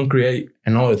 You can create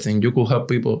another thing. You could help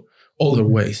people other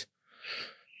ways.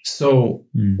 So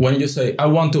when you say, I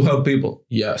want to help people,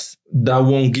 yes, that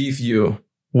won't give you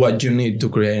what you need to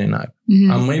create an app.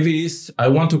 And maybe I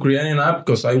want to create an app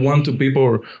because I want to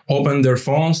people open their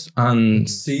phones and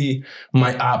see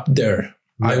my app there.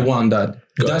 Yeah. I want that.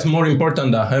 That's more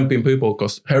important than helping people,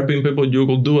 because helping people, you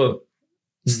could do it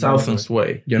thousands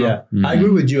way, you know? Yeah, I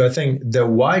agree with you. I think the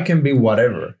why can be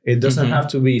whatever. It doesn't have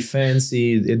to be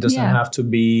fancy. It doesn't have to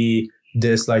be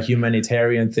this like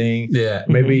humanitarian thing. Yeah.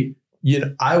 Maybe,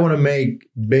 I want to make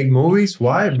big movies.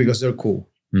 Why? Because they're cool.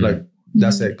 Like,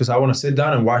 that's it. Because I want to sit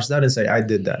down and watch that and say, I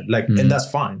did that. Like, and that's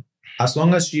fine. As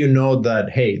long as you know that,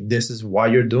 hey, this is why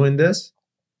you're doing this,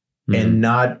 and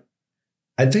not,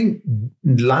 I think,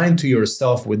 lying to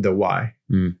yourself with the why.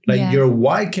 Like your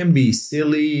why can be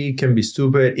silly, can be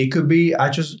stupid. It could be,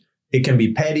 it can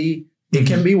be petty. It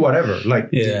can be whatever. Like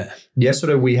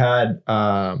yesterday we had,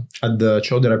 at the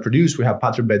show that I produced, we have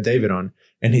Patrick Bet-David on,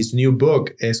 and his new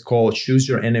book is called Choose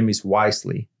Your Enemies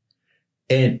Wisely.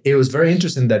 And it was very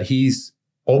interesting that he's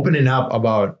opening up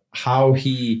about how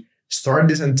he started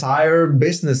this entire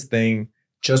business thing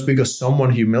just because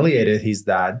someone humiliated his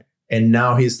dad. And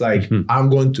now he's like, I'm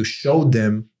going to show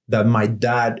them that my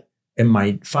dad and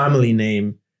my family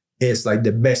name is like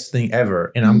the best thing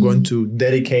ever. And I'm going to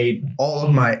dedicate all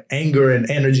of my anger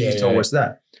and energy towards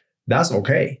that. That's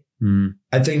okay.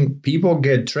 I think people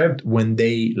get tripped when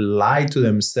they lie to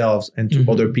themselves and to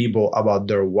other people about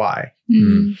their why.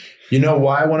 You know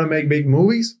why I want to make big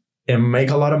movies and make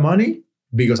a lot of money?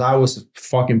 Because I was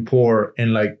fucking poor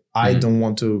and like, I don't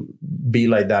want to be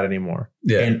like that anymore.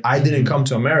 Yeah. And I didn't come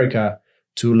to America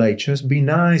to like just be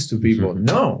nice to people.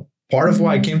 No. Part of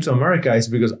why I came to America is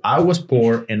because I was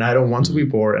poor and I don't want to be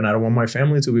poor and I don't want my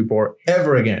family to be poor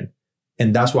ever again.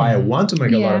 And that's why I want to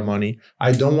make a lot of money.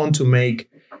 I don't want to make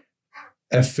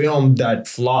a film that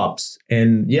flops.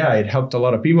 And it helped a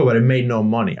lot of people, but it made no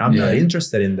money. I'm not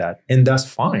interested in that. And that's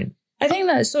fine. I think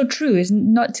that's so true, is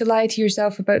not to lie to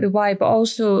yourself about the why, but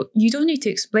also you don't need to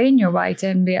explain your why to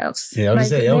anybody else. Yeah, I would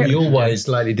say your why is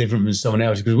slightly different from someone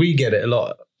else, because we get it a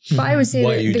lot. But I would say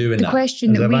the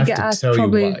question that we get asked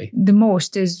probably the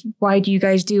most is, why do you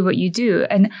guys do what you do?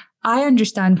 And I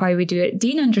understand why we do it.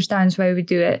 Dean understands why we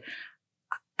do it.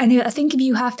 And I think if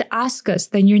you have to ask us,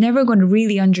 then you're never going to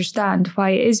really understand why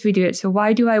it is we do it. So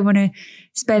why do I want to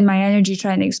spend my energy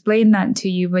trying to explain that to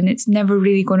you when it's never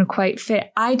really going to quite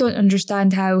fit? I don't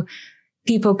understand how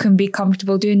people can be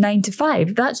comfortable doing 9 to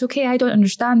 5. That's okay. I don't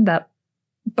understand that.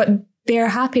 But they're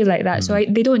happy like that. So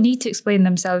they don't need to explain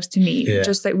themselves to me,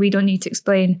 just like we don't need to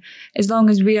explain. As long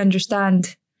as we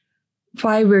understand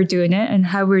why we're doing it and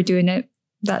how we're doing it,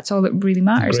 that's all that really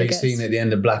matters. Great scene at the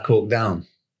end of Black Hawk Down.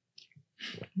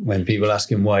 When people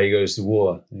ask him why he goes to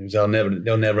war, they'll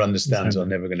never understand, so I'm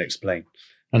never going to explain.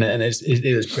 And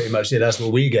it's pretty much it. That's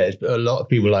what we get. A lot of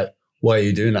people are like, why are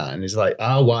you doing that? And it's like,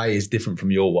 our why is different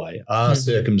from your why. Our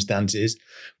circumstances,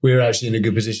 we're actually in a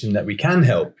good position that we can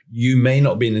help. You may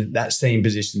not be in that same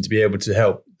position to be able to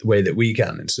help the way that we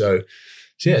can. And so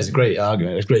it's a great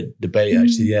argument. It's a great debate,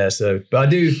 actually. Yeah. So, but I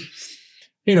do,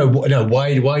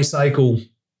 why cycle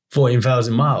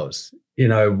 14,000 miles?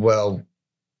 Well,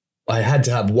 I had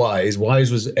to have whys.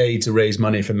 Whys was to raise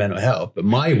money for mental health, but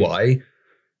my why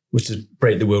was to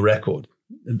break the world record.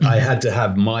 I had to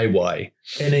have my why,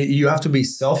 and you have to be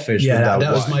selfish. Yeah,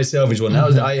 that was my selfish one. That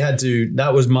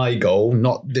was my goal.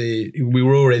 We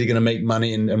were already going to make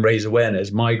money and raise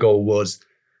awareness. My goal was,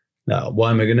 why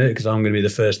am I going to? Because I'm going to be the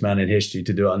first man in history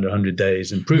to do it under 100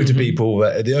 days and prove to people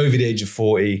that over the age of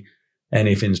 40,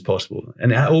 anything's possible.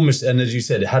 And and as you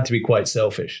said, it had to be quite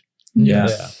selfish.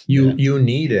 You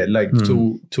need it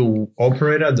to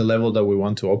operate at the level that we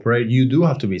want to operate. You do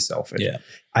have to be selfish.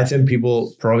 I think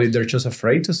people probably they're just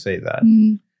afraid to say that.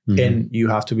 And you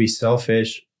have to be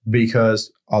selfish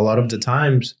because a lot of the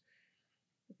times,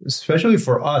 especially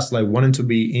for us, like wanting to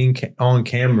be on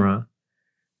camera,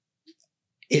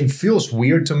 it feels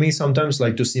weird to me sometimes,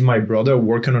 like to see my brother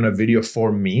working on a video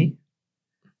for me.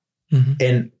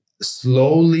 And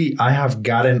slowly I have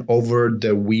gotten over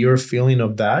the weird feeling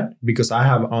of that, because I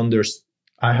have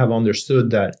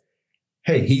understood that,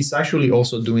 hey, he's actually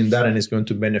also doing that and it's going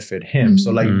to benefit him.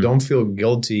 So like, don't feel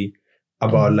guilty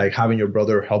about like having your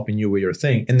brother helping you with your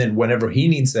thing. And then whenever he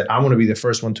needs it, I want to be the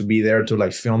first one to be there to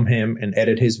like film him and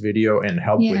edit his video and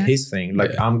help with his thing.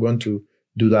 Like I'm going to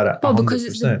do that at 100%.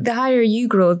 Because the higher you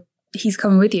grow, he's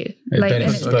coming with you. Like,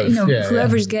 and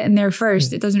whoever's getting there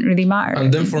first, it doesn't really matter.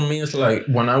 And then for me, it's like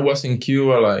when I was in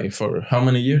Cuba, like for how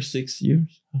many years? 6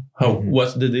 years?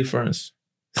 What's the difference?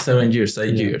 7 years,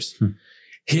 8 years.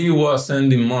 He was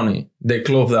sending money. The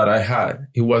clothes that I had,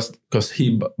 it was because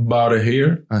he bought it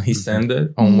here and he sent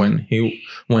it. And when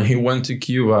he went to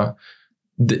Cuba,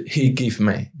 he gave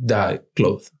me that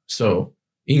clothes. So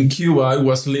in Cuba, I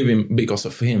was living because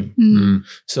of him.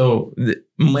 So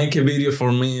make a video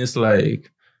for me is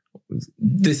like,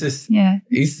 this is,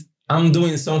 I'm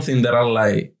doing something that I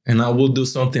like, and I will do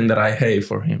something that I hate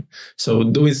for him. So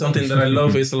doing something that I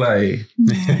love is like,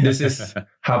 this is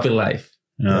happy life.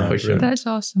 For sure. That's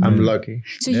awesome. I'm lucky.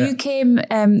 So you came,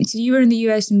 so you were in the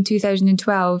US in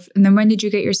 2012, and then when did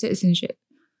you get your citizenship?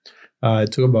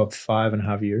 It took about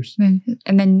 5.5 years.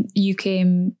 And then you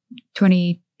came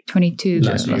 2022.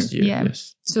 Last year,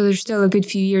 yes. So there's still a good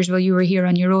few years while you were here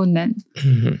on your own then.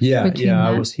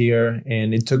 I was here,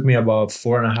 and it took me about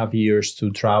 4.5 years to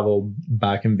travel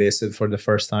back and visit for the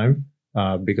first time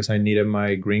because I needed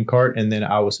my green card, and then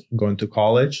I was going to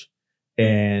college,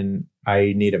 and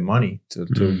I needed money to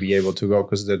be able to go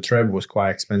because the trip was quite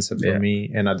expensive for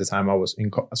me. And at the time I was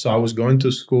so I was going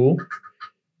to school.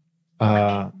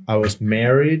 I was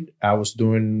married. I was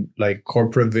doing like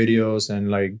corporate videos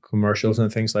and like commercials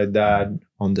and things like that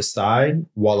on the side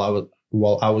while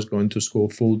I was going to school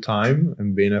full time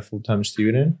and being a full-time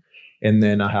student. And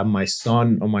then I had my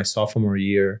son on my sophomore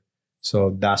year.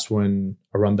 So that's when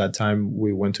around that time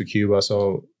we went to Cuba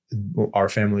so our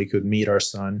family could meet our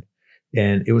son.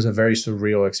 And it was a very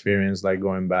surreal experience, like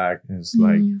going back. It's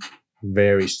like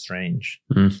very strange.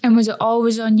 And was it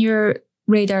always on your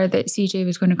radar that CJ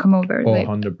was going to come over? Oh,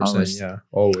 100%. Yeah,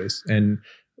 always. And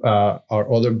our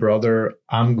other brother,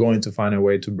 I'm going to find a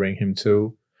way to bring him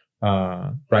too.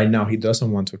 Right now, he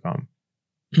doesn't want to come.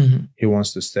 He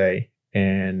wants to stay.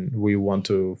 And we want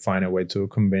to find a way to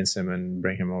convince him and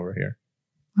bring him over here.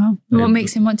 Wow. What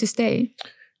makes him want to stay?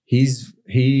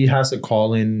 He has a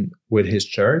calling with his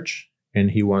church. And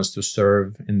he wants to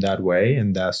serve in that way.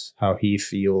 And that's how he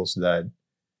feels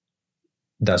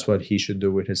that's what he should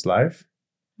do with his life.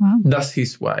 Wow. That's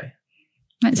his why.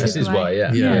 That's his why.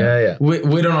 Yeah.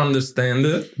 We don't understand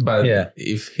it, but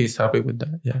if he's happy with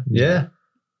that,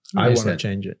 I want to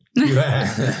change it.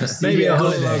 Maybe a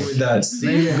holiday with that.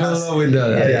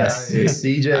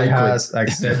 CJ has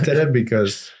accepted it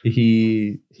because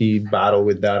he battled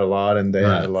with that a lot, and they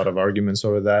had a lot of arguments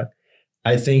over that.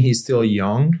 I think he's still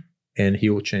young. And he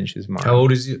will change his mind. How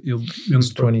old is your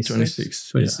youngest brother? 26.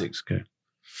 26, okay.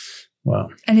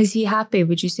 Wow. And is he happy,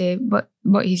 would you say,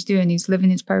 what he's doing? He's living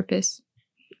his purpose?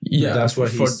 Yeah. That's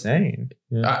what he's saying.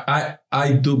 Yeah.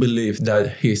 I do believe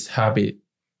that he's happy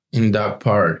in that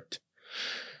part.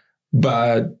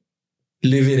 But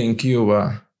living in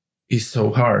Cuba is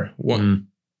so hard.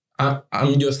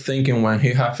 I'm just thinking when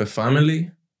he has a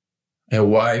family, a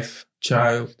wife,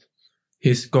 child,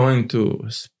 he's going to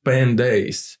spend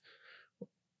days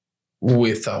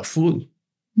without food,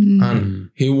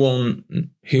 and he won't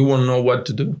know what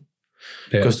to do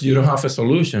because you don't have a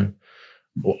solution.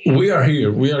 We are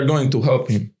here. We are going to help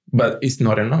him, but it's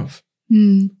not enough.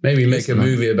 Maybe make a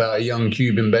movie about a young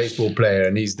Cuban baseball player,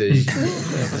 and he's the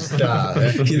star.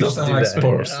 He doesn't like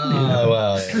sports. Oh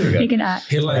well, he can act.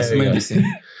 He likes medicine.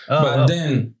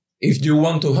 Then, if you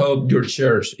want to help your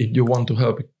church, if you want to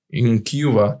help in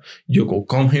Cuba, you go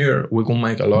come here. We can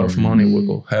make a lot of money. We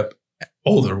will help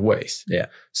other ways. Yeah.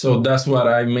 So that's what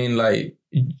I mean. Like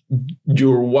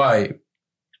your why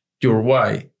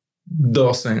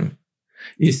doesn't.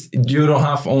 You don't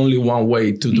have only one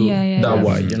way to do that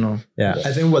why, you know. Yeah.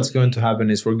 I think what's going to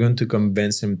happen is we're going to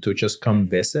convince him to just come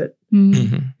visit.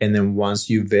 And then once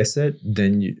you visit,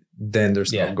 then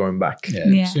there's no going back.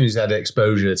 Yeah. As soon as he's had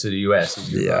exposure to the US,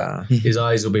 his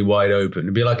eyes will be wide open.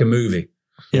 It'll be like a movie.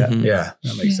 Yeah. Yeah.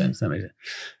 That makes sense.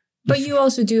 But you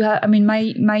also do have, I mean,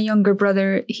 my younger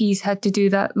brother, he's had to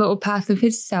do that little path of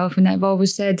himself. And I've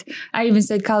always said, I even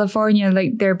said California,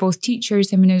 like they're both teachers,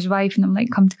 him and his wife. And I'm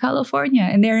like, come to California.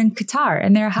 And they're in Qatar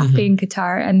and they're happy in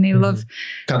Qatar and they love.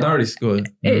 Qatar is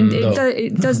good.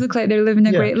 It does look like they're living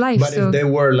a great life. But if they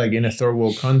were like in a third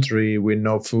world country with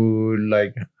no food,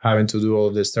 like having to do all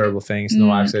of these terrible things,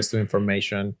 no access to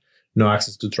information, no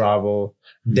access to travel,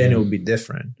 then it would be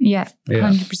different. Yeah,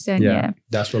 100%. Yeah.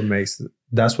 That's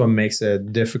what makes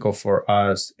it difficult for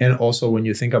us. And also when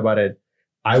you think about it,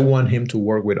 I want him to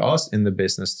work with us in the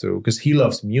business too, because he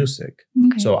loves music.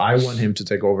 Okay. So I want him to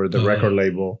take over the record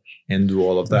label and do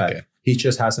all of that. Okay. He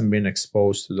just hasn't been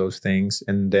exposed to those things.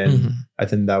 And then I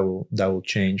think that will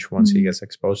change once he gets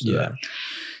exposed to that.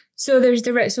 So there's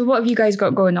so what have you guys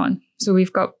got going on? So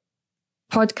we've got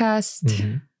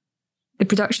podcast, the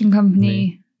production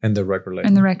company. And the record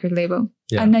label.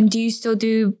 Yeah. And then do you still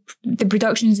do the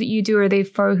productions that you do? Are they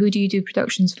for, who do you do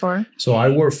productions for? So I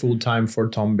work full time for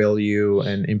Tom Bellew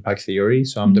and Impact Theory.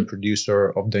 So I'm the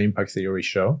producer of the Impact Theory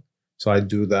show. So I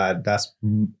do that. That's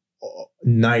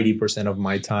 90% of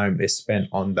my time is spent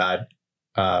on that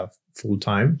full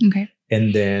time. Okay.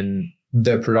 And then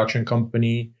the production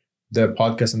company, the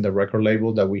podcast and the record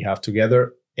label that we have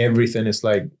together, everything is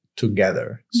like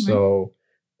together. Okay. So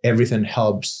everything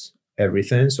helps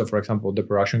everything. So for example, the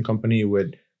production company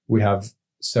we have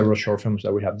several short films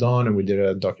that we have done, and we did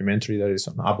a documentary that is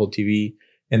on Apple TV,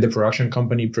 and the production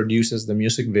company produces the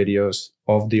music videos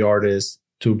of the artists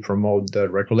to promote the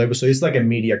record label. So it's like a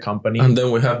media company. And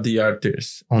then we have the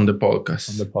artists on the podcast.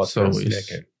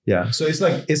 So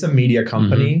it's a media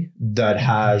company that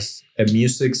has a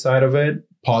music side of it,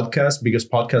 podcast, because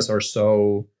podcasts are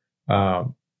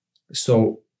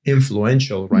so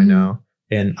influential right now.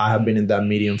 And I have been in that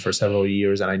medium for several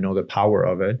years, and I know the power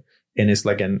of it. And it's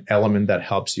like an element that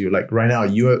helps you. Like right now,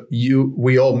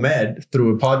 we all met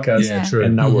through a podcast,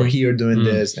 and now we're here doing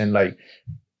this. And like,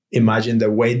 imagine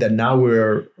the way that now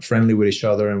we're friendly with each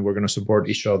other and we're going to support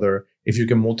each other. If you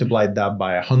can multiply that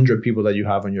by 100 people that you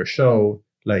have on your show,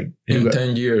 like in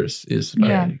 10 years is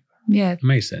like,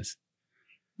 makes sense.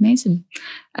 Amazing.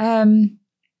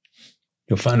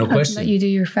 Your final question. I'll let you do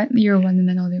your one, and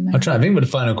then I'll do mine. I'm trying to think what the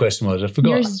final question was. I forgot.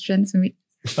 Yours is strengths and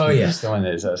weaknesses. Oh yes, the one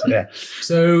that is us. Yeah.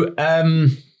 So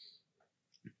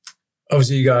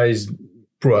obviously you guys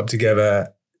brought up together.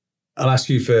 I'll ask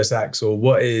you first, Axel.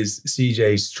 What is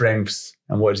CJ's strengths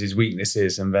and what is his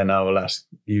weaknesses? And then I will ask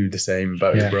you the same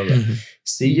about your brother.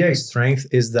 CJ's strength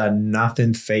is that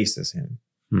nothing faces him.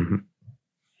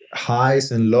 Highs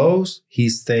and lows, he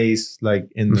stays like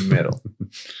in the middle.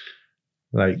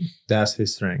 Like that's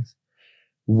his strength.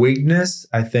 Weakness,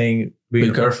 I think.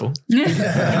 Be careful.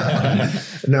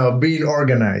 No, being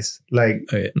organized. Like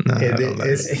it's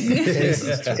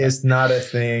not a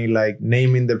thing. Like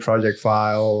naming the project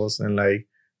files and like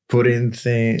putting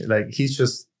things. Like he's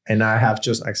just, and I have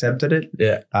just accepted it.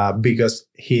 Yeah. Because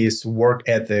his work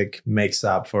ethic makes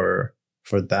up for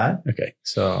that. Okay.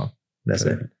 So that's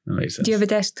it. That makes sense. Do you have a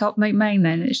desktop like mine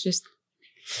then? It's just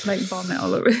like vomit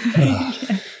all over.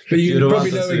 But you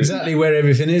probably know exactly where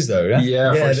everything is, though.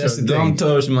 Yeah, for sure. Don't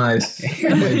touch my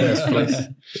desk,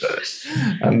 please.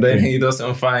 And then he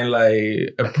doesn't find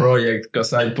like a project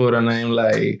because I put a name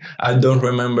like I don't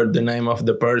remember the name of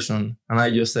the person, and I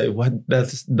just say, "What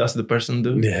does the person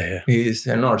do?" Yeah. He's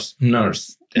a nurse.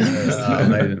 Amazing.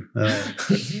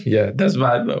 Yeah, that's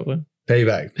bad, though.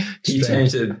 Payback. He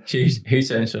changed it. He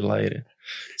changed it later.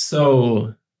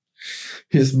 So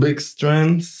his big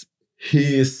strengths,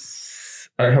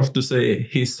 I have to say,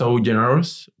 he's so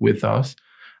generous with us.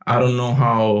 I don't know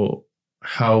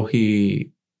how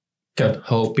he kept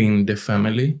helping the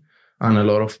family and a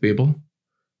lot of people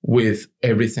with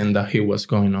everything that he was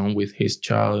going on with his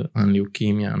child and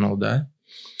leukemia and all that.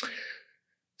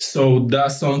 So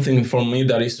that's something for me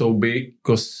that is so big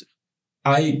because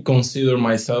I consider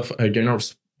myself a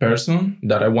generous person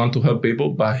that I want to help people,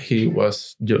 but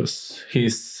he's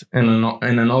in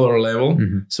another level.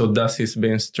 So that's his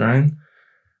main strength.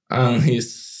 And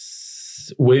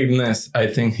his weakness, I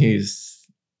think he's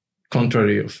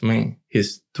contrary of me.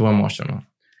 He's too emotional.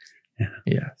 Yeah.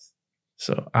 Yes.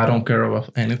 So I don't care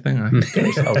about anything. I care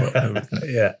about everything.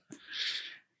 Yeah.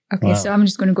 Okay, wow. So I'm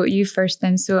just going to go to you first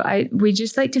then. So we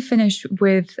just like to finish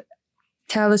with,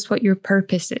 tell us what your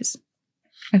purpose is.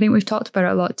 I think we've talked about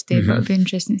it a lot today, but it'd be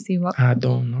interesting to see what. I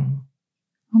don't know.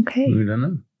 Okay. We don't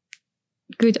know.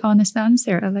 Good, honest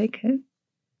answer. I like it.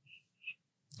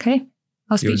 Okay.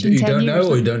 I'll speak to you in 10 years. You don't know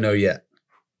or you don't know yet?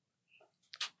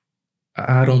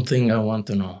 I don't think I want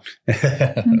to know.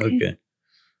 Okay.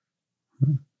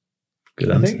 Good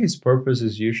answer. I think his purpose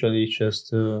is usually just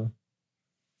to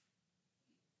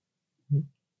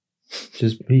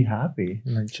just be happy,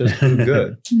 like just do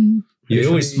good. He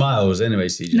always smiles anyway,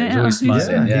 CJ. He's always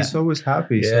smiling. Yeah, he's always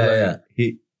happy. Yeah, So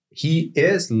like, he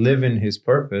is living his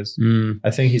purpose.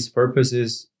 I think his purpose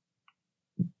is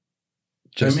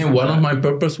just one of my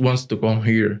purpose was to come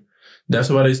here. That's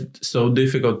what is so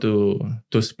difficult to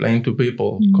explain to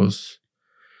people, because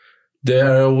they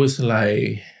are always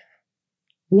like,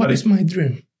 what is my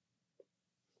dream?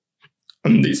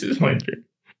 And this is my dream.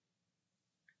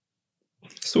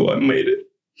 So I made it.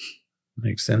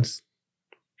 Makes sense.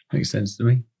 Makes sense to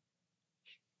me.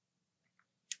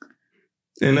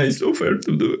 And I suffered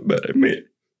to do it, but I made it.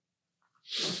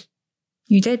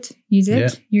 You did. Yeah.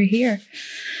 You're here.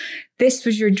 This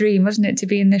was your dream, wasn't it, to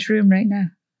be in this room right now?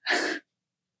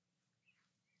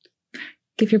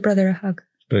 Give your brother a hug.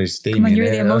 Very steamy. Come on, you're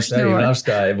the emotional one. I've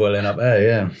started welling up there,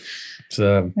 yeah.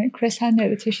 So, right, Chris, hand out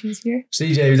the tissues here.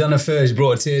 CJ, we've done a first,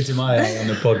 brought a tear to my eye on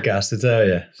the podcast, I tell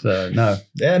you. So, no.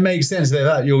 Yeah, it makes sense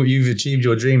that you've achieved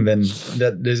your dream, then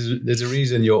that there's a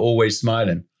reason you're always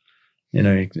smiling. You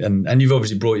know, and you've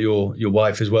obviously brought your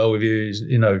wife as well with you.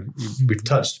 You know, we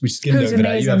skimmed Who's over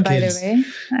that. You amazing, have by kids. the way.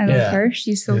 I love her.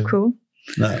 She's so cool.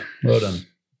 No, well done.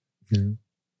 Yeah.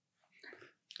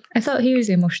 I thought he was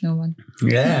the emotional one.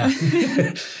 Yeah.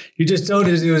 You just told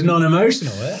us he was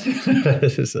non-emotional, eh?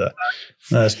 So,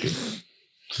 that's good.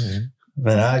 Yeah.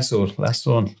 Then Axel, last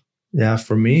one. Yeah,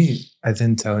 for me, I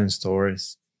think telling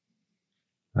stories,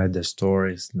 like the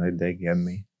stories, like they get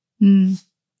me.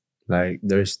 Like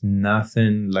there's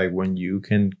nothing like when you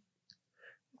can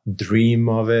dream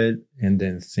of it and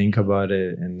then think about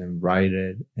it and then write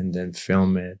it and then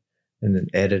film it and then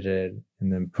edit it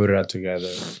and then put it all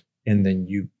together, and then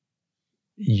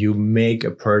you make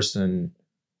a person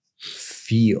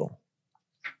feel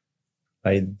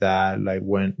like that. Like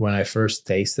when I first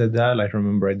tasted that, like I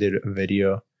remember I did a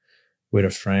video with a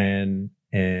friend,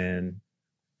 and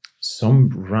some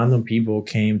random people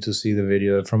came to see the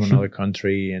video from another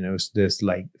country, and it was this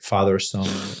like father-son,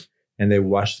 and they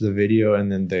watched the video,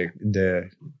 and then the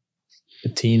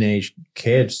teenage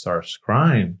kid starts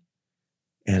crying,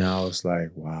 and I was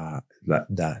like, wow,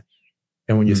 that.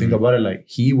 And when you think about it, like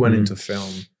he went into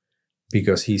film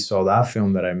because he saw that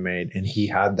film that I made, and he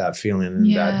had that feeling,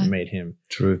 and that made him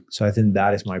true. So I think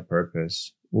that is my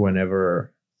purpose.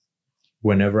 Whenever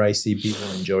I see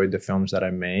people enjoy the films that I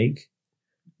make,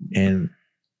 and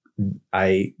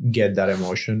I get that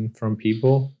emotion from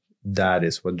people, that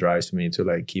is what drives me to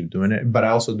like keep doing it. But I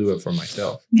also do it for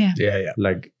myself. Yeah.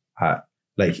 Like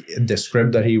the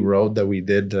script that he wrote that we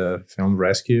did the film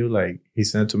Rescue, like he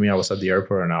sent it to me. I was at the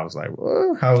airport and I was like,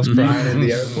 whoa, I was crying in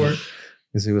the airport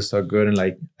because it was so good. And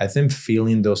like, I think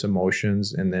feeling those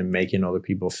emotions and then making other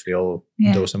people feel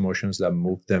those emotions that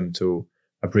move them to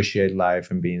appreciate life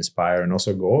and be inspired, and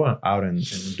also go out and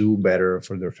do better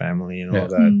for their family and all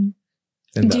that.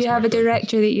 Do you have a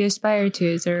director that you aspire to?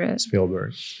 Is there a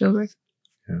Spielberg? Yeah.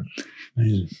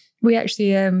 We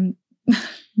actually,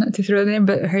 not to throw it in,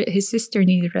 but his sister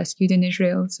needed rescued in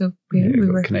Israel, so we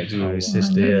were connected with his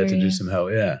sister to do some help.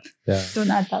 Yeah.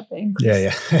 Don't add that thing.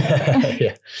 Yeah.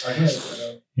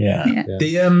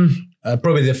 The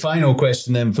probably the final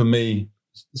question then for me,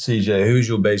 CJ, who's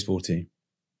your baseball team?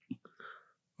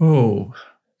 Oh,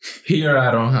 here I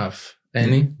don't have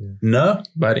any. No?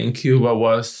 But in Cuba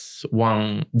was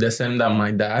one, the same that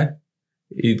my dad.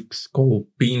 It's called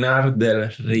Pinar del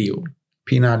Rio.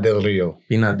 Pinar del Rio.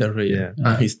 Yeah.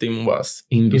 And his team was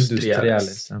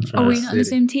Industriales. Are we not on the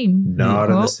same team?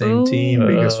 Not on the same team,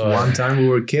 because one time we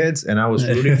were kids and I was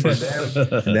rooting for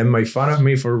them. And then made fun of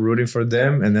me for rooting for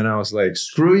them. And then I was like,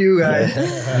 screw you guys.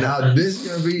 Now this is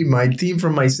going to be my team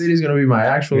from my city, is going to be my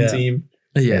actual team.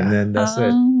 Yeah. And then that's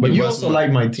it. But you also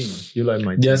like my team. You like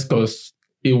my team. Yes, because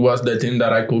it was the team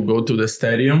that I could go to the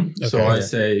stadium. Okay, so I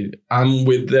say, I'm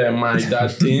with my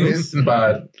dad teams,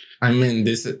 but I mean,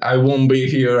 I won't be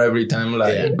here every time,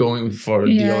 going for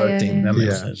the other team. That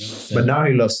makes sense. But now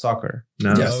he loves soccer.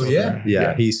 Now,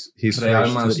 he's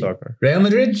Real Madrid. Soccer. Real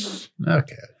Madrid?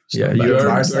 Okay.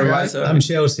 I'm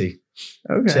Chelsea.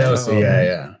 Okay. Chelsea,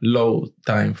 Low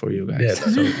time for you guys. Yeah,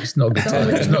 it's not a good time.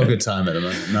 It's not a good time at the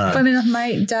moment. No. Funny enough,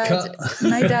 my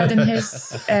dad and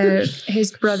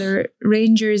his brother,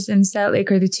 Rangers and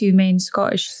Celtic, are the two main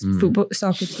Scottish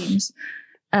soccer teams.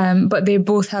 But they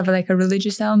both have like a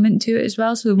religious element to it as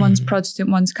well. So the one's Protestant,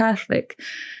 one's Catholic.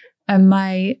 And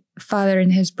my father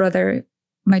and his brother,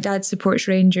 my dad supports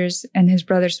Rangers and his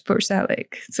brother supports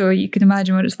Celtic. So you can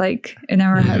imagine what it's like in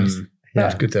our house. Yeah,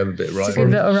 it's good to have a bit of rivalry. It's a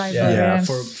good little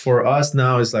rivalry. For us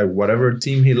now, it's like whatever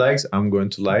team he likes, I'm going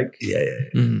to like. Yeah.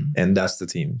 And that's the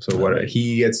team. So what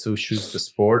he gets to choose the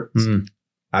sport,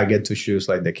 I get to choose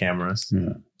like the cameras.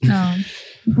 Oh.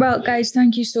 Well, guys,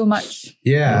 thank you so much.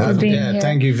 Yeah, for being here.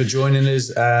 Thank you for joining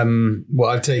us. What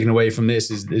I've taken away from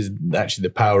this is actually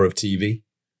the power of TV.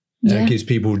 It gives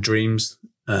people dreams.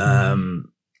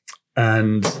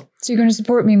 And so you're going to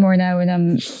support me more now when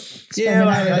I'm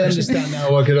I understand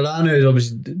now. Because Alana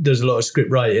obviously does a lot of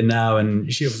script writing now,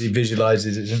 and she obviously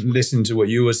visualizes it and listen to what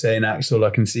you were saying, Axel.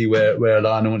 I can see where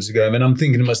Alana wants to go. And I'm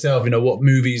thinking to myself, what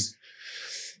movies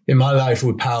in my life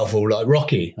were powerful, like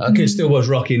Rocky. I could still watch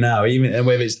Rocky now, even and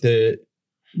whether it's the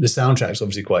soundtrack's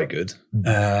obviously quite good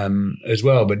as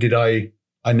well. But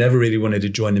I never really wanted to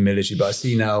join the military, but I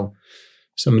see now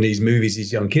some of these movies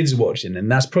these young kids are watching,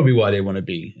 and that's probably why they want to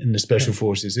be in the special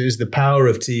forces. It is the power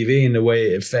of TV and the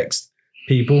way it affects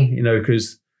people,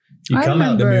 because you come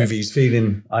out the movies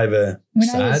feeling either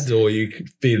sad or you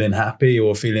feeling happy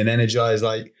or feeling energized.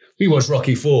 Like we watched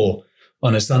Rocky 4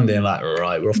 on a Sunday and like, all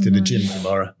right, we're off to the gym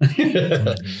tomorrow.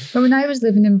 But when I was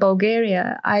living in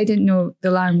Bulgaria, I didn't know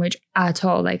the language at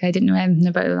all. Like I didn't know anything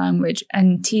about the language,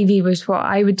 and TV was what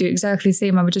I would do exactly the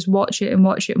same. I would just watch it and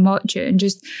watch it and watch it, and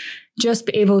just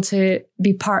be able to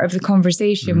be part of the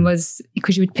conversation was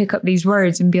because you would pick up these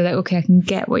words and be like, okay, I can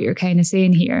get what you're kind of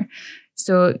saying here.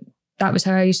 So that was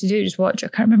how I used to do it, just watch. I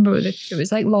can't remember what it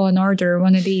was like Law and Order or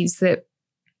one of these that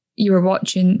you were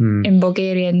watching in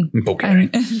Bulgarian.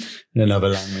 In another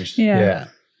language. Yeah.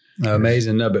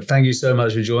 Amazing. No, but thank you so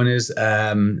much for joining us.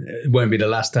 It won't be the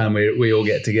last time we all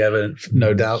get together,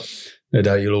 no doubt. No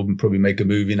doubt you'll all probably make a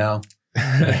movie now.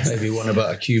 Maybe one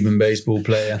about a Cuban baseball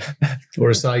player or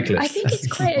a cyclist. I think it's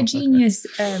quite a genius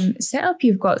setup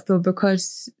you've got though,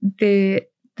 because the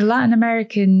Latin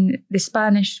American, the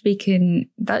Spanish speaking,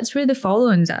 that's where the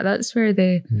following's at. That's where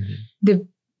the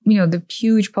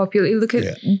huge popularity. Look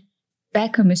at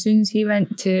Beckham. As soon as he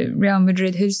went to Real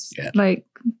Madrid,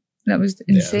 that was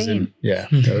insane. That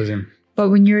was him. But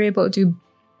when you're able to do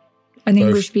an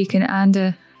English speaking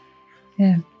and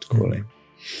it's quality.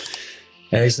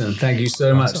 Excellent. Thank you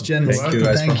so much, Jen. Thank you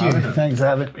guys. Thank you. Thanks for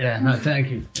having. Yeah. No, thank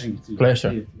you. Thank you.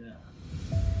 Pleasure.